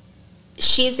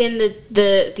 she's in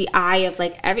the eye of,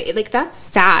 like, like, that's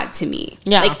sad to me.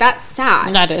 Yeah, like, that's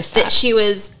sad. That is sad. That she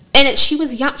was. And she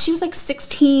was young. She was like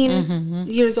 16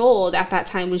 years old at that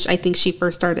time, which I think she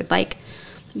first started, like,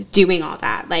 doing all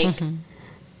that. Like,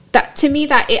 that to me,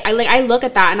 I look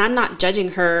at that and I'm not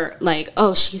judging her like,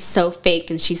 oh, she's so fake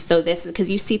and she's so this, because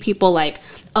you see people like,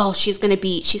 oh, she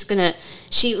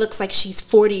looks like she's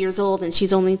 40 years old and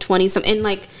she's only 20 something. And,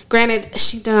 like, granted,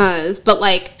 she does, but,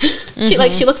 like,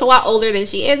 she looks a lot older than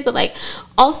she is. But, like,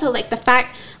 also, like, the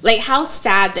fact, like, how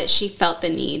sad that she felt the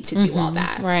need to do all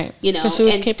that, right? You know,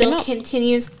 and still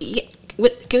continues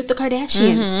with the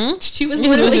Kardashians. She was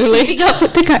literally keeping up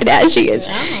with the Kardashians.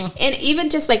 And even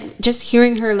just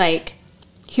hearing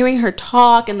her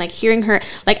talk and, like, hearing her,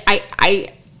 like,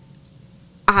 I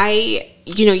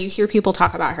you know, you hear people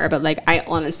talk about her, but, like, I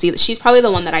honestly, she's probably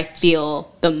the one that I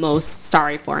feel the most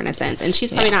sorry for, in a sense. And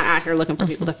she's probably not out here looking for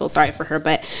people to feel sorry for her,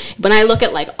 but when I look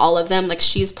at, like, all of them, like,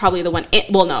 she's probably the one.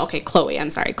 Chloe, I'm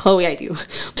sorry, Chloe, I do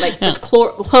like with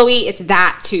Chloe. It's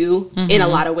that too, in a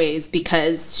lot of ways,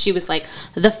 because she was, like,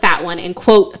 the fat one, and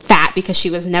quote fat, because she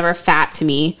was never fat to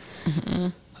me.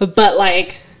 But,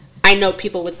 like, I know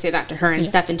people would say that to her and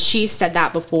stuff, and she said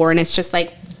that before, and it's just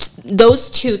like, those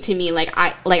two to me,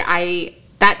 I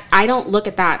don't look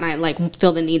at that and I, like,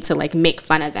 feel the need to, like, make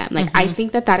fun of them. Like, I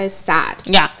think that is sad.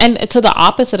 Yeah, and to the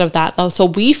opposite of that, though, so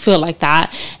we feel like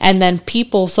that, and then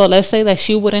people, so let's say that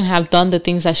she wouldn't have done the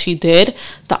things that she did,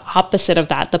 the opposite of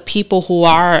that, the people who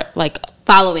are, like,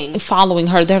 following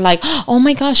her, they're like, oh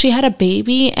my gosh, she had a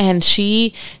baby and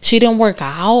she didn't work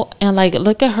out, and, like,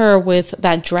 look at her with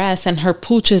that dress and her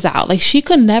pooch is out. Like, she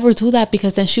could never do that,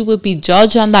 because then she would be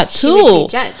judged on that too. She would be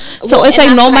judged. So it's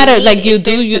like, no matter, like, you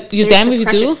damned if you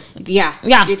do. Yeah,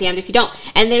 you're damned if you don't.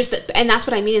 And that's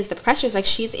what I mean, is the pressures. Like,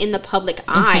 she's in the public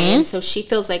eye, and so she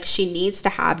feels like she needs to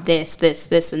have this,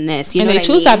 and this. You know, they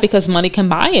choose that because money can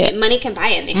buy it. Money can buy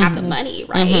it, and they have the money,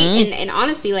 right? And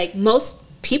honestly, like, most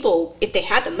people, if they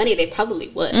had the money, they probably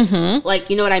would. Like,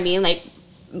 you know what I mean? Like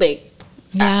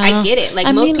I get it.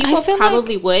 Like, most people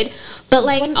probably would, but,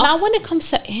 like, not when it comes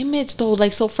to image, though.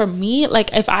 Like, so for me, like,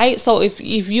 if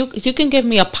you can give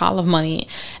me a pile of money,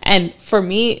 and for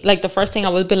me, like, the first thing I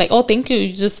would be like, oh, thank you,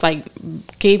 you just, like,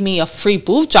 gave me a free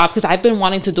booth job, because I've been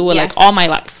wanting to do it like all my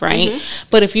life, right?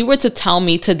 But if you were to tell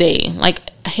me today, like,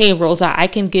 hey, Rosa, I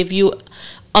can give you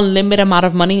unlimited amount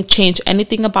of money, change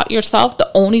anything about yourself,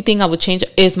 the only thing I would change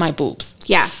is my boobs.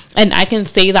 Yeah. And I can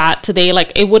say that today,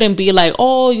 like, it wouldn't be like,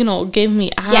 oh, you know, give me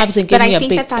abs and give me a big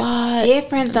butt. But I think that's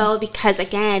different, though, because,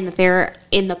 again, they're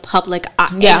in the public.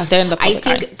 Yeah, they're in the public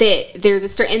I think that there's a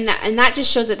certain, and that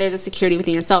just shows that there's a security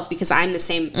within yourself, because I'm the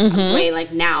same way,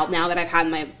 like, now that I've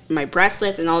had my breast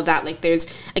lifts and all of that, like, there's,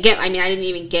 again, I mean, I didn't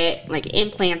even get, like,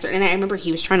 implants, and I remember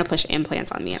he was trying to push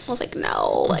implants on me, and I was like,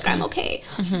 no, like, I'm okay.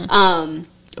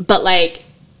 But, like,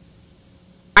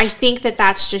 I think that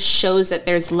just shows that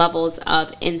there's levels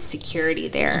of insecurity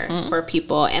there for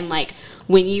people. And, like,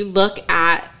 when you look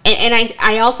at, and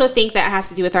I also think that has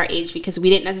to do with our age, because we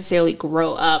didn't necessarily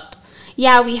grow up.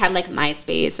 Yeah, we had, like,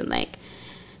 MySpace and, like,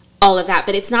 all of that,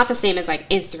 but it's not the same as, like,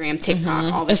 Instagram,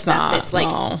 TikTok, all this stuff. It's like,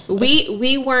 no.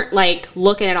 we weren't, like,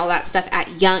 looking at all that stuff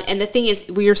at young. And the thing is,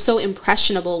 we are so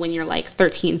impressionable when you're, like,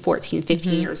 13, 14,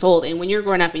 15 years old. And when you're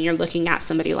growing up and you're looking at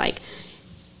somebody like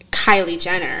Kylie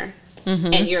Jenner,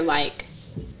 and you're like,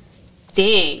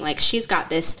 dang, like, she's got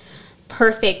this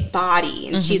perfect body,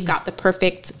 and she's got the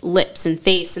perfect lips and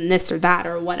face and this or that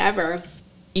or whatever.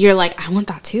 You're like, I want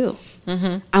that too.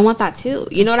 I want that too.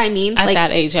 You know what I mean? At like,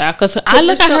 that age, yeah. Because I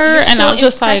look at her and I'm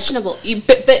just like,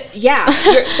 but yeah,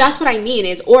 that's what I mean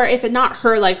is, or if it's not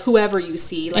her, like, whoever you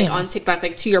see, like, on TikTok,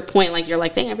 like, to your point, like, you're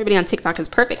like, dang, everybody on TikTok is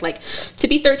perfect. Like, to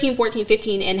be 13, 14,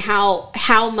 15, and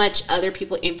how much other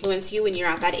people influence you when you're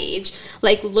at that age,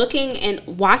 like, looking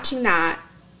and watching that,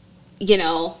 you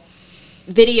know,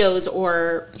 videos,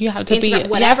 or you have to Instagram, be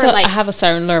whatever, you have to like, have a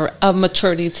certain level of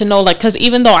maturity to know, like, because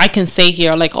even though I can say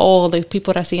here, like, oh, the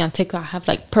people that I see on TikTok have,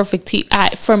 like, perfect teeth,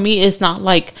 for me it's not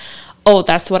like, oh,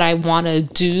 that's what I want to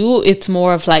do. It's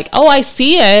more of like, oh, I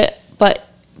see it, but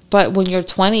when you're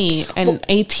 20 and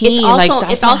 18, like,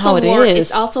 that's not how it is.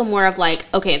 It's also more of like,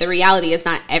 okay, the reality is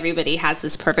not everybody has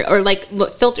this perfect, or like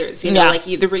filters, you know, like,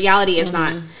 the reality is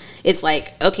not, it's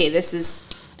like, okay, this is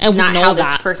and not how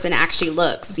this person actually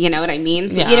looks. You know what I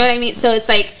mean? Yeah. You know what I mean? So it's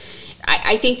like,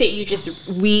 I think that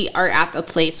we are at a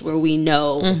place where we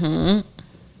know,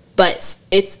 but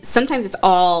sometimes it's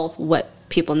all what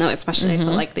people know, especially I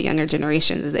feel like the younger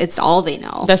generations, it's all they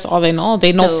know. That's all they know.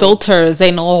 They know filters. They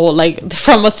know, like,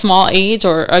 from a small age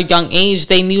or a young age,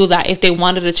 they knew that if they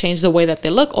wanted to change the way that they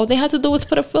look, all they had to do was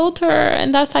put a filter,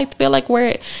 and that's, I feel like,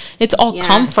 where it's all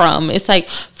come from. It's like,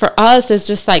 for us, it's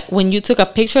just like, when you took a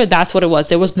picture, that's what it was.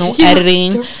 There was no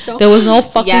editing. There was no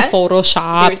fucking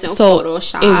Photoshop. There was no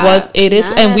Photoshop. It is,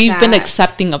 and we've been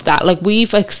accepting of that. Like,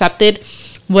 we've accepted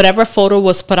whatever photo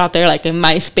was put out there, like in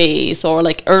MySpace or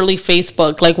like early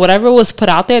Facebook, like whatever was put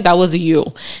out there, that was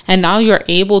you. And now you're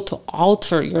able to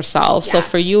alter yourself. Yeah. So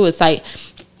for you, it's like,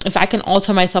 if I can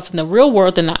alter myself in the real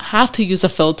world and not have to use a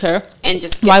filter, and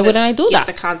just why wouldn't I do that?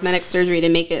 The cosmetic surgery to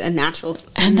make it a natural,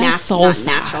 and that's so not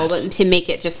sad. Natural, but to make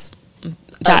it just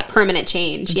that permanent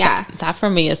change. Yeah, that for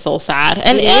me is so sad.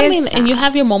 And I mean, sad. And you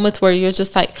have your moments where you're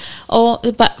just like, oh,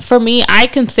 but for me, I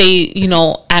can say, you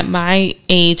know, at my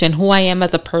age and who I am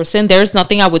as a person, there's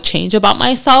nothing I would change about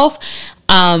myself.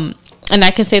 And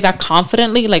I can say that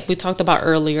confidently, like we talked about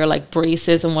earlier, like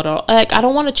braces and what, like, I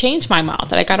don't want to change my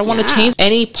mouth. Like, I don't want to change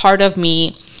any part of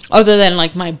me other than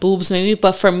like my boobs maybe.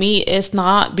 But for me, it's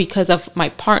not because of my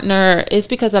partner. It's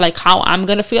because of like how I'm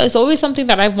going to feel. It's always something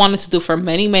that I've wanted to do for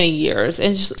many, many years.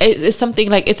 And it's something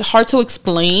like, it's hard to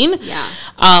explain. Yeah.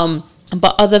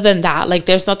 But other than that, like,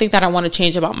 there's nothing that I want to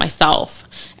change about myself.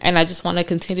 And I just want to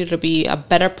continue to be a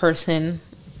better person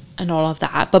and all of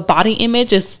that. But body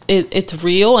image it's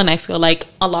real, and I feel like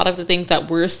a lot of the things that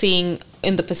we're seeing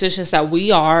in the positions that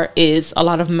we are is a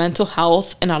lot of mental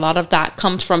health, and a lot of that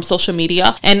comes from social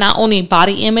media, and not only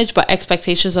body image but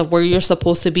expectations of where you're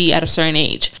supposed to be at a certain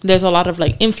age. There's a lot of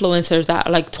like influencers that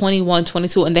are like 21,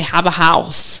 22, and they have a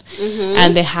house,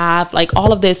 and they have like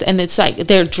all of this, and it's like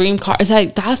their dream car. It's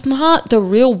like, that's not the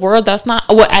real world. That's not,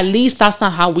 well, at least that's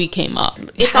not how we came up.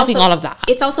 It's having also, all of that.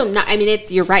 It's also not, I mean,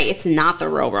 you're right, it's not the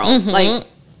real world. Like,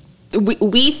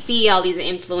 we see all these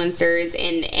influencers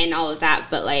and all of that,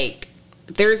 but like,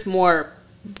 there's more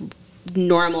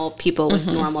normal people with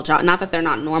normal jobs. Not that they're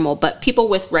not normal, but people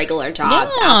with regular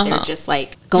jobs out there just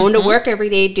like going to work every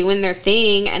day, doing their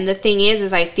thing. And the thing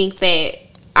is I think that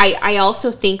I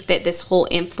also think that this whole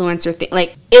influencer thing,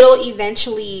 like, it'll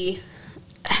eventually,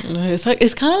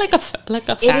 it's kind of like a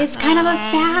fad. It is kind of a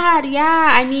fad. Yeah.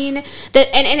 I mean, and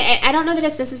I don't know that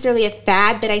it's necessarily a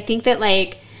fad, but I think that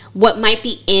like what might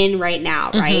be in right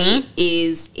now, right,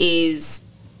 is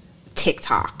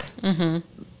TikTok.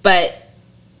 But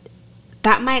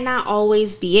that might not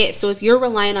always be it. So if you're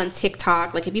relying on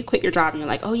TikTok, like if you quit your job and you're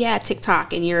like, oh yeah,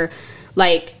 TikTok, and you're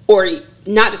like, or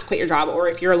not just quit your job, or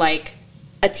if you're like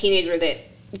a teenager that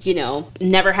you know,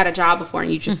 never had a job before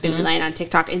and you've just been relying on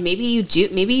TikTok, and maybe you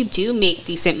do make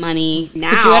decent money now.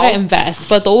 You gotta invest,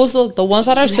 but those are the ones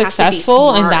that are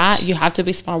successful in that. You have to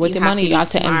be smart with your money. You have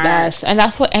to invest, and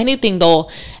that's what anything though.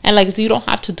 And like, so you don't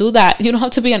have to do that. You don't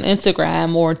have to be on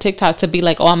Instagram or TikTok to be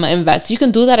like, oh, I'm gonna invest. You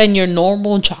can do that in your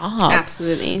normal job.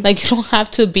 Absolutely. Like, you don't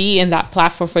have to be in that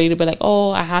platform for you to be like,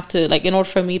 oh, I have to, like, in order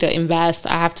for me to invest,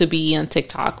 I have to be on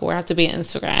TikTok or I have to be on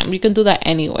Instagram. You can do that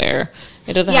anywhere.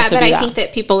 It doesn't have to be that. Yeah, but I think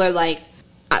that people are like,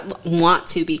 want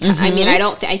to become, I mean,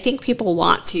 I think people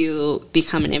want to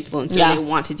become an influencer. They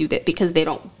want to do that because they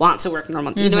don't want to work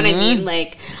normal. You know what I mean?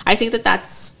 Like, I think that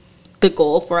that's the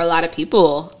goal for a lot of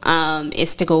people,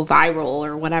 is to go viral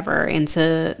or whatever, and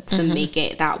to make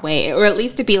it that way, or at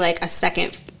least to be like a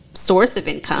second source of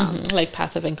income, like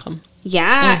passive income.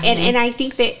 Yeah, and I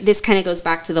think that this kind of goes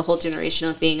back to the whole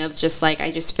generational thing of just like,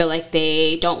 I just feel like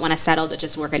they don't want to settle to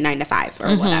just work a 9 to 5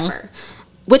 or whatever.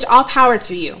 Which, all power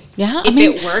to you. Yeah, if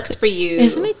it works for you.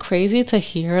 Isn't it crazy to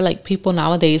hear like people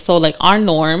nowadays? So like, our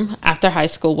norm after high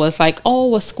school was like, oh,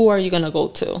 what school are you gonna go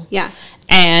to? Yeah.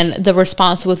 And the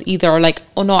response was either like,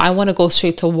 oh no, I want to go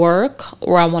straight to work,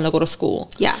 or I want to go to school.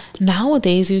 Yeah.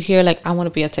 Nowadays you hear like, I want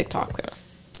to be a TikToker.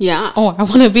 Yeah. Oh, I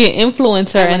want to be an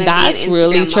influencer, and that's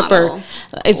really tripper.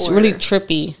 It's really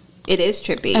trippy. It is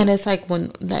trippy. And it's like,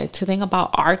 when, like, to think about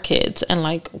our kids and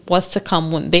like what's to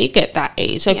come when they get that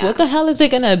age. Like, what the hell is it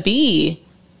gonna be?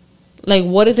 Like,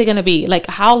 what is it gonna be? Like,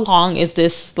 how long is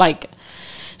this like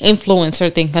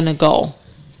influencer thing gonna go?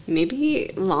 Maybe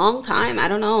a long time. I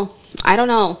don't know.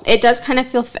 It does kind of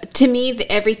feel to me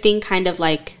that everything kind of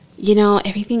like, you know,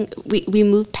 everything we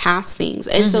move past things,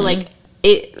 and so like.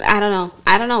 I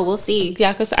don't know. We'll see.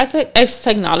 Yeah, because as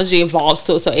technology evolves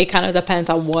too, so it kind of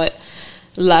depends on what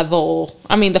level.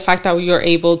 I mean, the fact that you're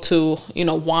able to, you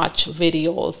know, watch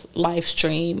videos, live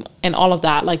stream, and all of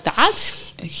that, like,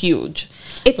 that's huge.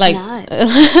 It's like, not.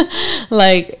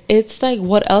 Like, it's like,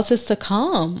 what else is to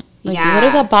come? Like, what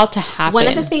is about to happen? One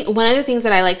of the things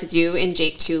that I like to do, in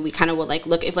Jake too, we kind of will like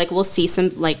look if like we'll see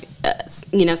some like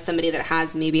you know, somebody that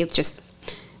has maybe just,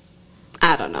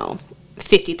 I don't know,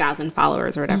 50,000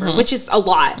 followers or whatever, which is a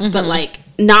lot, but like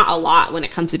not a lot when it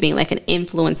comes to being like an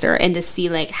influencer, and to see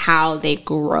like how they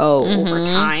grow over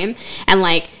time. And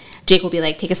like, Jake will be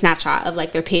like, take a snapshot of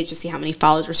like their page to see how many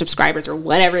followers or subscribers or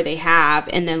whatever they have,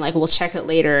 and then like we'll check it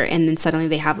later, and then suddenly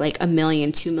they have like 1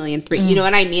 million, 2 million, 3. You know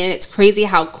what I mean? It's crazy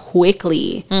how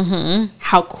quickly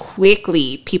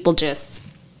people just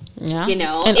you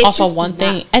know, and off of one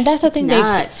thing. And that's the thing,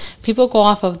 people go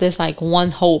off of this like one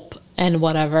hope and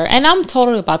whatever, and I'm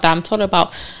totally about that. I'm totally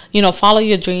about, you know, follow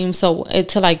your dreams. So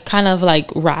to like kind of like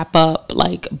wrap up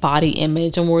like body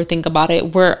image, and we think about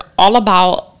it, we're all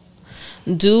about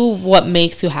do what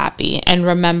makes you happy, and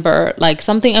remember like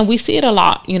something. And we see it a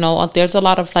lot, you know, there's a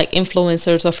lot of like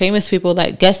influencers or famous people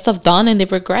that get stuff done and they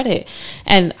regret it.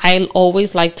 And I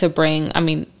always like to bring, I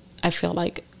mean, I feel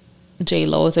like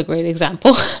J-Lo is a great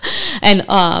example. And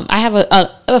I have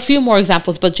a few more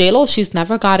examples, but J-Lo, she's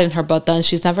never gotten her butt done.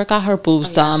 She's never got her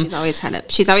boobs done. She's always had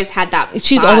it. She's always had that.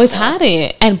 She's always had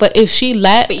it. And but if she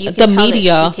let the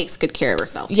media, she takes good care of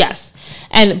herself too. Yes.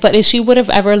 But if she would have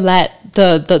ever let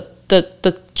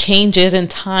the changes in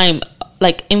time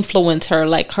like influence her,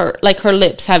 like her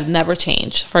lips have never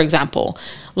changed, for example.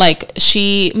 Like,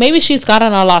 she's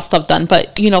gotten a lot of stuff done,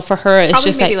 but you know, for her it's probably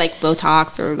just maybe like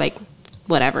Botox or like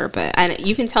whatever, but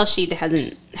you can tell she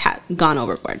hasn't gone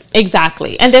overboard.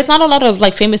 Exactly. And there's not a lot of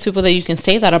like famous people that you can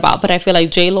say that about, but I feel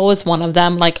like J-Lo is one of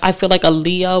them. Like, I feel like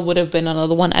Aaliyah would have been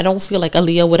another one. I don't feel like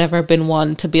Aaliyah would ever been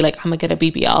one to be like, I'm gonna get a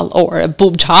BBL or a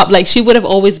boob job. Like, she would have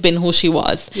always been who she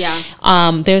was. Yeah.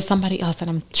 There's somebody else that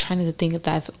I'm trying to think of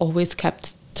that I've always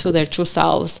kept to their true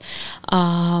selves.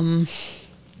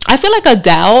 I feel like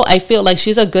Adele, I feel like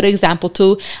she's a good example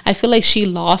too. I feel like she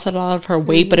lost a lot of her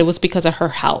weight, but it was because of her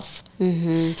health.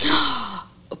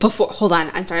 Hold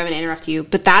on, I'm sorry, I'm gonna interrupt you,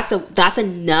 but that's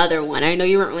another one. I know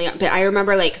you weren't really, but I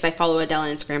remember like, because I follow Adele on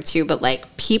Instagram too, but like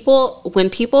when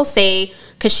people say,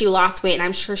 because she lost weight, and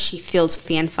I'm sure she feels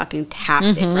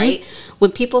fan-fucking-tastic, right?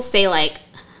 When people say like,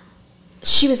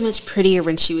 she was much prettier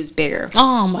when she was bigger.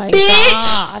 Oh my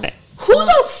God. Who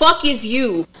the fuck is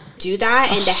you? Do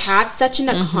that, and to have such an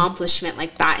accomplishment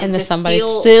like that, and to somebody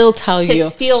still tell you, to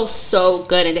feel so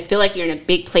good, and to feel like you're in a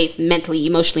big place mentally,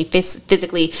 emotionally,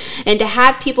 physically, and to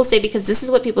have people say, because this is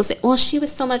what people say, well, she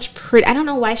was so much pretty. I don't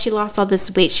know why she lost all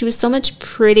this weight. She was so much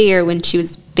prettier when she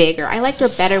was bigger. I liked her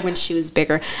better when she was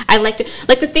bigger. I liked it.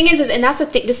 Like, the thing is, and that's the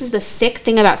thing, this is the sick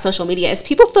thing about social media, is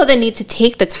people feel the need to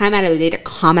take the time out of the day to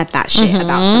comment that shit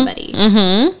about somebody.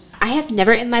 I have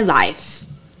never in my life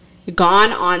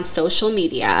gone on social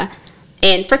media,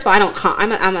 and first of all, I don't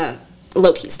I'm a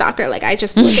low-key stalker. Like, I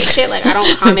just look at shit. Like, I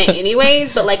don't comment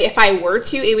anyways. But, like, if I were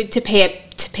to, it would to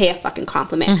pay a fucking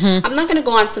compliment. I'm not gonna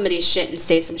go on somebody's shit and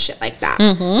say some shit like that.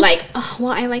 Like, oh,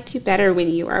 well, I liked you better when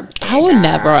you were bigger. I would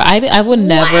never. I would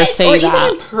never say or that. Or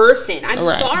even in person. I'm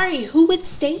sorry. Who would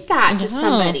say that to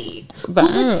somebody? But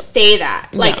who would say that?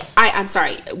 Like, I'm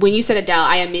sorry. When you said Adele,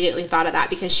 I immediately thought of that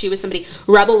because she was somebody.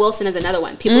 Rebel Wilson is another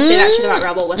one. People say that shit about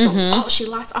Rebel Wilson. Oh, she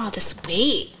lost all this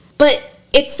weight. But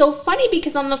it's so funny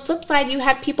because on the flip side, you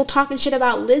have people talking shit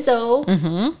about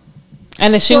Lizzo.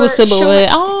 And if she was to do it,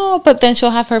 but then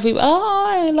she'll have her people,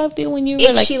 I loved you when you were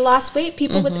if she lost weight,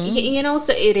 people would, you know,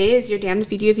 so it is, you're damned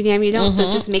if you do, if you damn you don't. So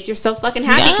just make yourself fucking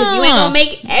happy because you ain't gonna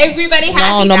make everybody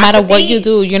happy. No matter what you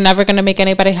do, you're never gonna make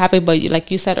anybody happy. But like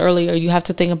you said earlier, you have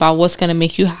to think about what's gonna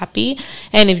make you happy.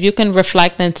 And if you can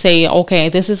reflect and say, okay,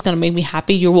 this is gonna make me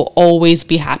happy, you will always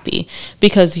be happy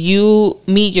because you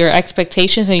meet your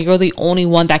expectations and you're the only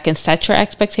one that can set your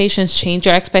expectations, change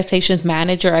your expectations,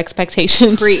 manage your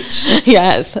expectations. Preach.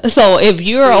 Yes. So if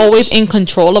you're always in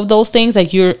control of those things,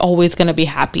 like you're always gonna be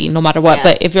happy no matter what.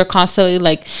 But if you're constantly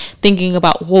like thinking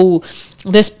about what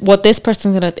this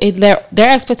person's gonna,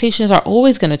 their expectations are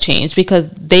always gonna change because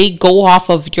they go off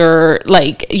of your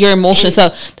emotions. So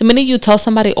the minute you tell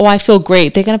somebody, oh, I feel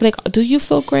great, they're gonna be like, do you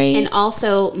feel great? And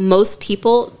also, most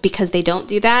people, because they don't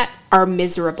do that, are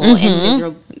miserable,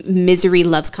 and misery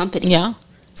loves company. Yeah.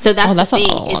 So that's the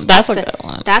thing. That's a good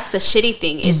one. That's the shitty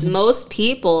thing is most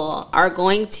people are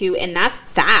going to, and that's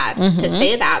sad to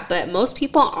say that, but most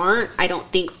people aren't, I don't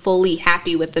think, fully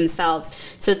happy with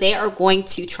themselves. So they are going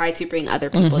to try to bring other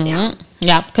people down.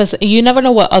 Yeah, because you never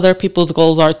know what other people's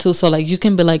goals are too. So like you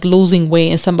can be like losing weight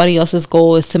and somebody else's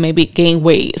goal is to maybe gain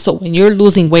weight. So when you're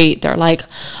losing weight, they're like,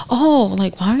 oh,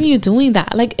 like, why are you doing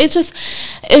that? Like, it's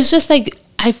just like,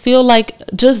 I feel like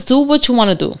just do what you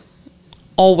want to do.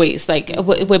 Always, like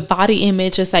with body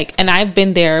image, it's like, and I've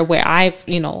been there where I've,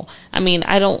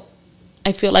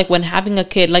 I feel like when having a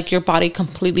kid, like your body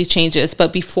completely changes.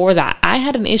 But before that, I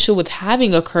had an issue with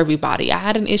having a curvy body. I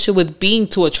had an issue with being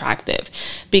too attractive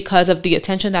because of the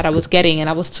attention that I was getting, and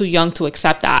I was too young to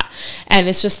accept that. And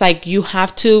it's just like, you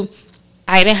have to,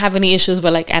 I didn't have any issues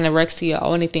with like anorexia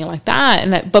or anything like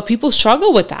that. But people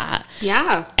struggle with that.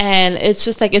 Yeah. And it's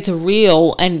just like, it's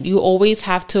real. And you always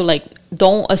have to like,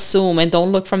 don't assume and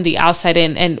don't look from the outside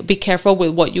in, and be careful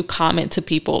with what you comment to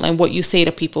people and what you say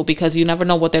to people because you never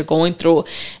know what they're going through.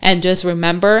 And just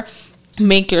remember,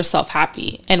 make yourself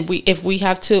happy. And if we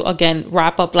have to, again,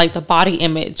 wrap up like the body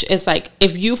image, it's like,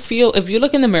 if you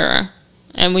look in the mirror,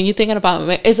 and when you're thinking about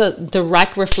it, it's a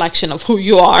direct reflection of who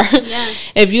you are. Yeah.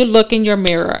 If you look in your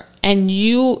mirror and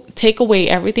you take away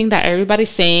everything that everybody's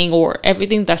saying or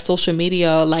everything that social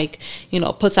media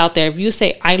puts out there, if you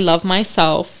say, I love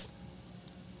myself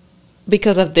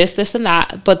because of this and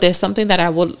that, but there's something that I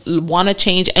would want to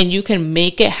change and you can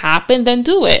make it happen, then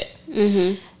do it.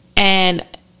 And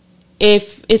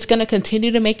if it's going to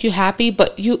continue to make you happy,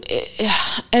 but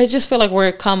I just feel like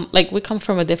we come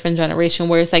from a different generation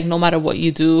where it's like, no matter what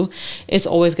you do, it's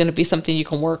always going to be something you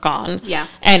can work on. Yeah.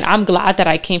 And I'm glad that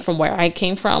I came from where I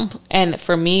came from. And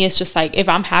for me, it's just like, if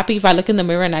I'm happy, if I look in the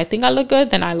mirror and I think I look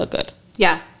good, then I look good.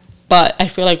 Yeah. But I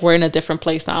feel like we're in a different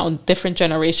place now, a different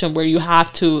generation where you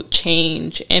have to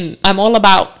change. And I'm all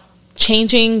about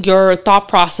changing your thought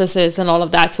processes and all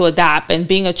of that to adapt and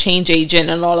being a change agent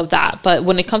and all of that. But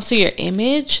when it comes to your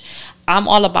image, I'm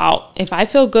all about, if I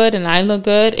feel good and I look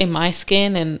good in my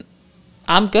skin, and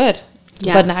I'm good.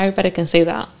 Yeah. But not everybody can say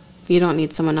that. You don't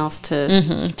need someone else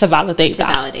to validate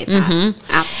that.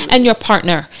 Absolutely. And your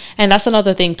partner. And that's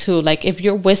another thing too. Like if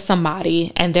you're with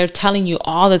somebody and they're telling you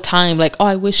all the time, like, oh,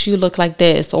 I wish you looked like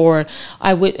this, or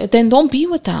then don't be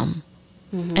with them.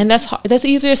 And that's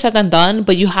easier said than done,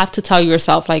 but you have to tell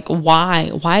yourself, like,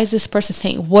 why is this person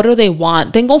saying, what do they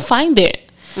want? Then go find it.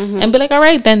 And be like, all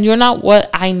right, then you're not what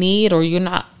I need, or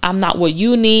I'm not what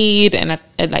you need, and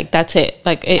like that's it.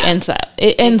 Like it ends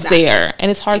there,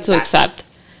 and it's hard to accept.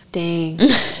 Dang.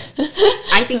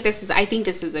 I think this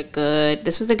was a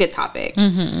good topic,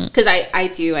 because I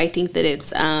think that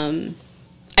it's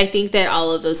I think that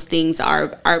all of those things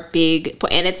are big,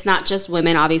 and it's not just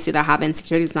women obviously that have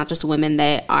insecurities. It's not just women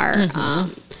that are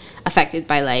affected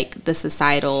by like the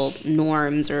societal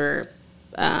norms or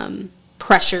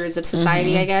pressures of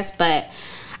society, I guess. But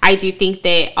I do think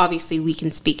that obviously we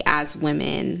can speak as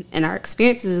women and our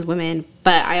experiences as women,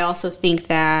 but I also think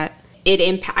that it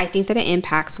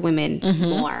impacts women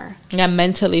more. Yeah,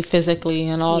 mentally, physically,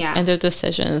 and all, and their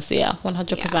decisions. Yeah,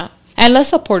 100%. And let's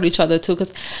support each other too,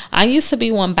 because I used to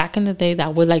be one back in the day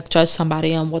that would like judge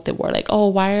somebody on what they wore. Like, oh,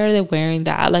 why are they wearing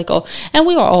that? Like, oh, and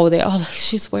we were all there. Oh, like,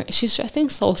 she's dressing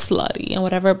so slutty and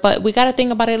whatever. But we got to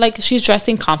think about it like she's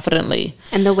dressing confidently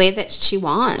and the way that she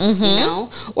wants, you know,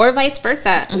 or vice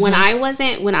versa. When I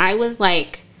was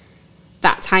like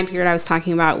that time period I was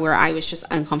talking about where I was just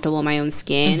uncomfortable in my own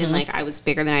skin and like I was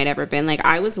bigger than I'd ever been. Like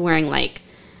I was wearing like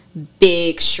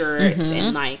big shirts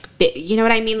and like you know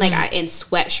what I mean, like in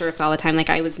sweatshirts all the time. Like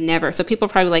I was never, so people are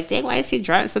probably like, dang, why is she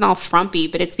dressing all frumpy?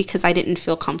 But it's because I didn't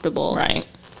feel comfortable. Right.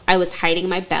 I was hiding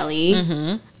my belly.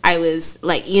 I was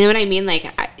like, you know what I mean,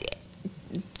 like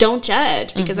don't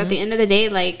judge, because at the end of the day,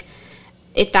 like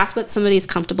if that's what somebody's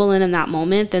comfortable in that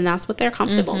moment, then that's what they're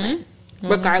comfortable in,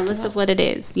 regardless of what it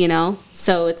is, you know.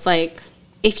 So it's like,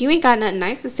 if you ain't got nothing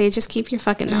nice to say, just keep your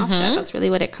fucking mouth shut. That's really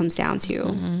what it comes down to,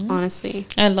 honestly.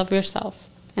 And love yourself.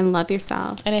 And love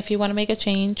yourself. And if you want to make a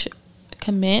change,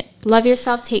 commit. Love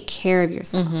yourself. Take care of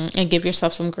yourself. And give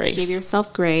yourself some grace. Give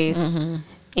yourself grace.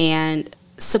 And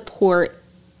support.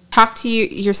 Talk to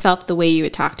yourself the way you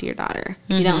would talk to your daughter.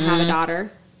 If you don't have a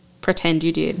daughter, pretend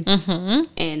you did.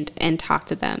 And talk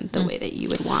to them the way that you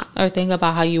would want. Or think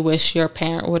about how you wish your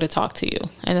parent would have talked to you.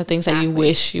 And the things that you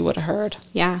wish you would have heard.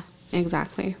 Yeah.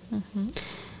 Exactly.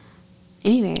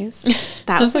 Anyways,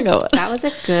 that was a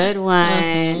good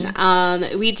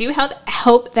one. We do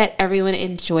hope that everyone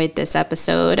enjoyed this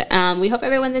episode. We hope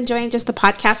everyone's enjoying just the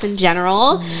podcast in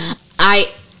general.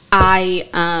 I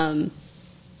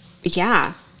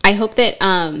hope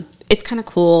that it's kind of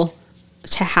cool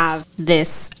to have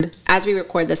this. As we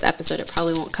record this episode, it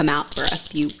probably won't come out for a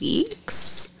few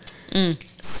weeks.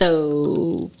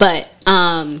 So, but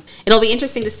it'll be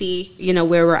interesting to see, you know,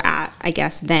 where we're at, I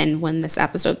guess, then when this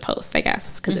episode posts, I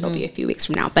guess, because it'll be a few weeks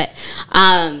from now. But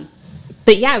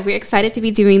yeah, we're excited to be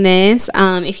doing this.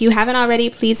 If you haven't already,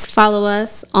 please follow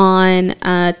us on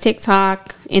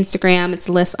TikTok, Instagram. It's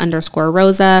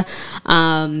Liz_Rosa,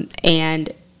 and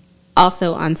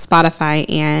also on Spotify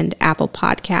and Apple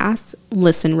Podcasts,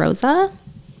 Listen Rosa.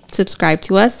 Subscribe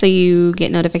to us so you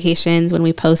get notifications when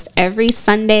we post every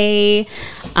Sunday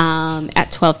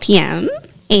at 12 p.m.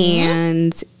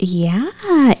 And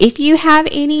if you have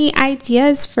any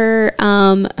ideas for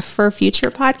future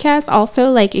podcasts,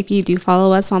 also, like if you do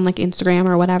follow us on like Instagram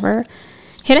or whatever,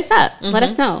 hit us up. Let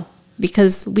us know,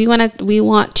 because we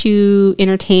want to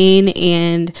entertain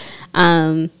and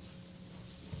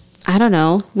I don't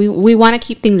know. We want to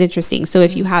keep things interesting. So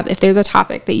if there's a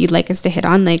topic that you'd like us to hit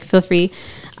on, like feel free,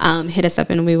 hit us up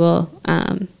and we will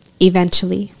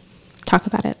eventually talk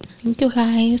about it. Thank you,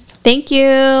 guys. Thank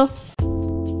you.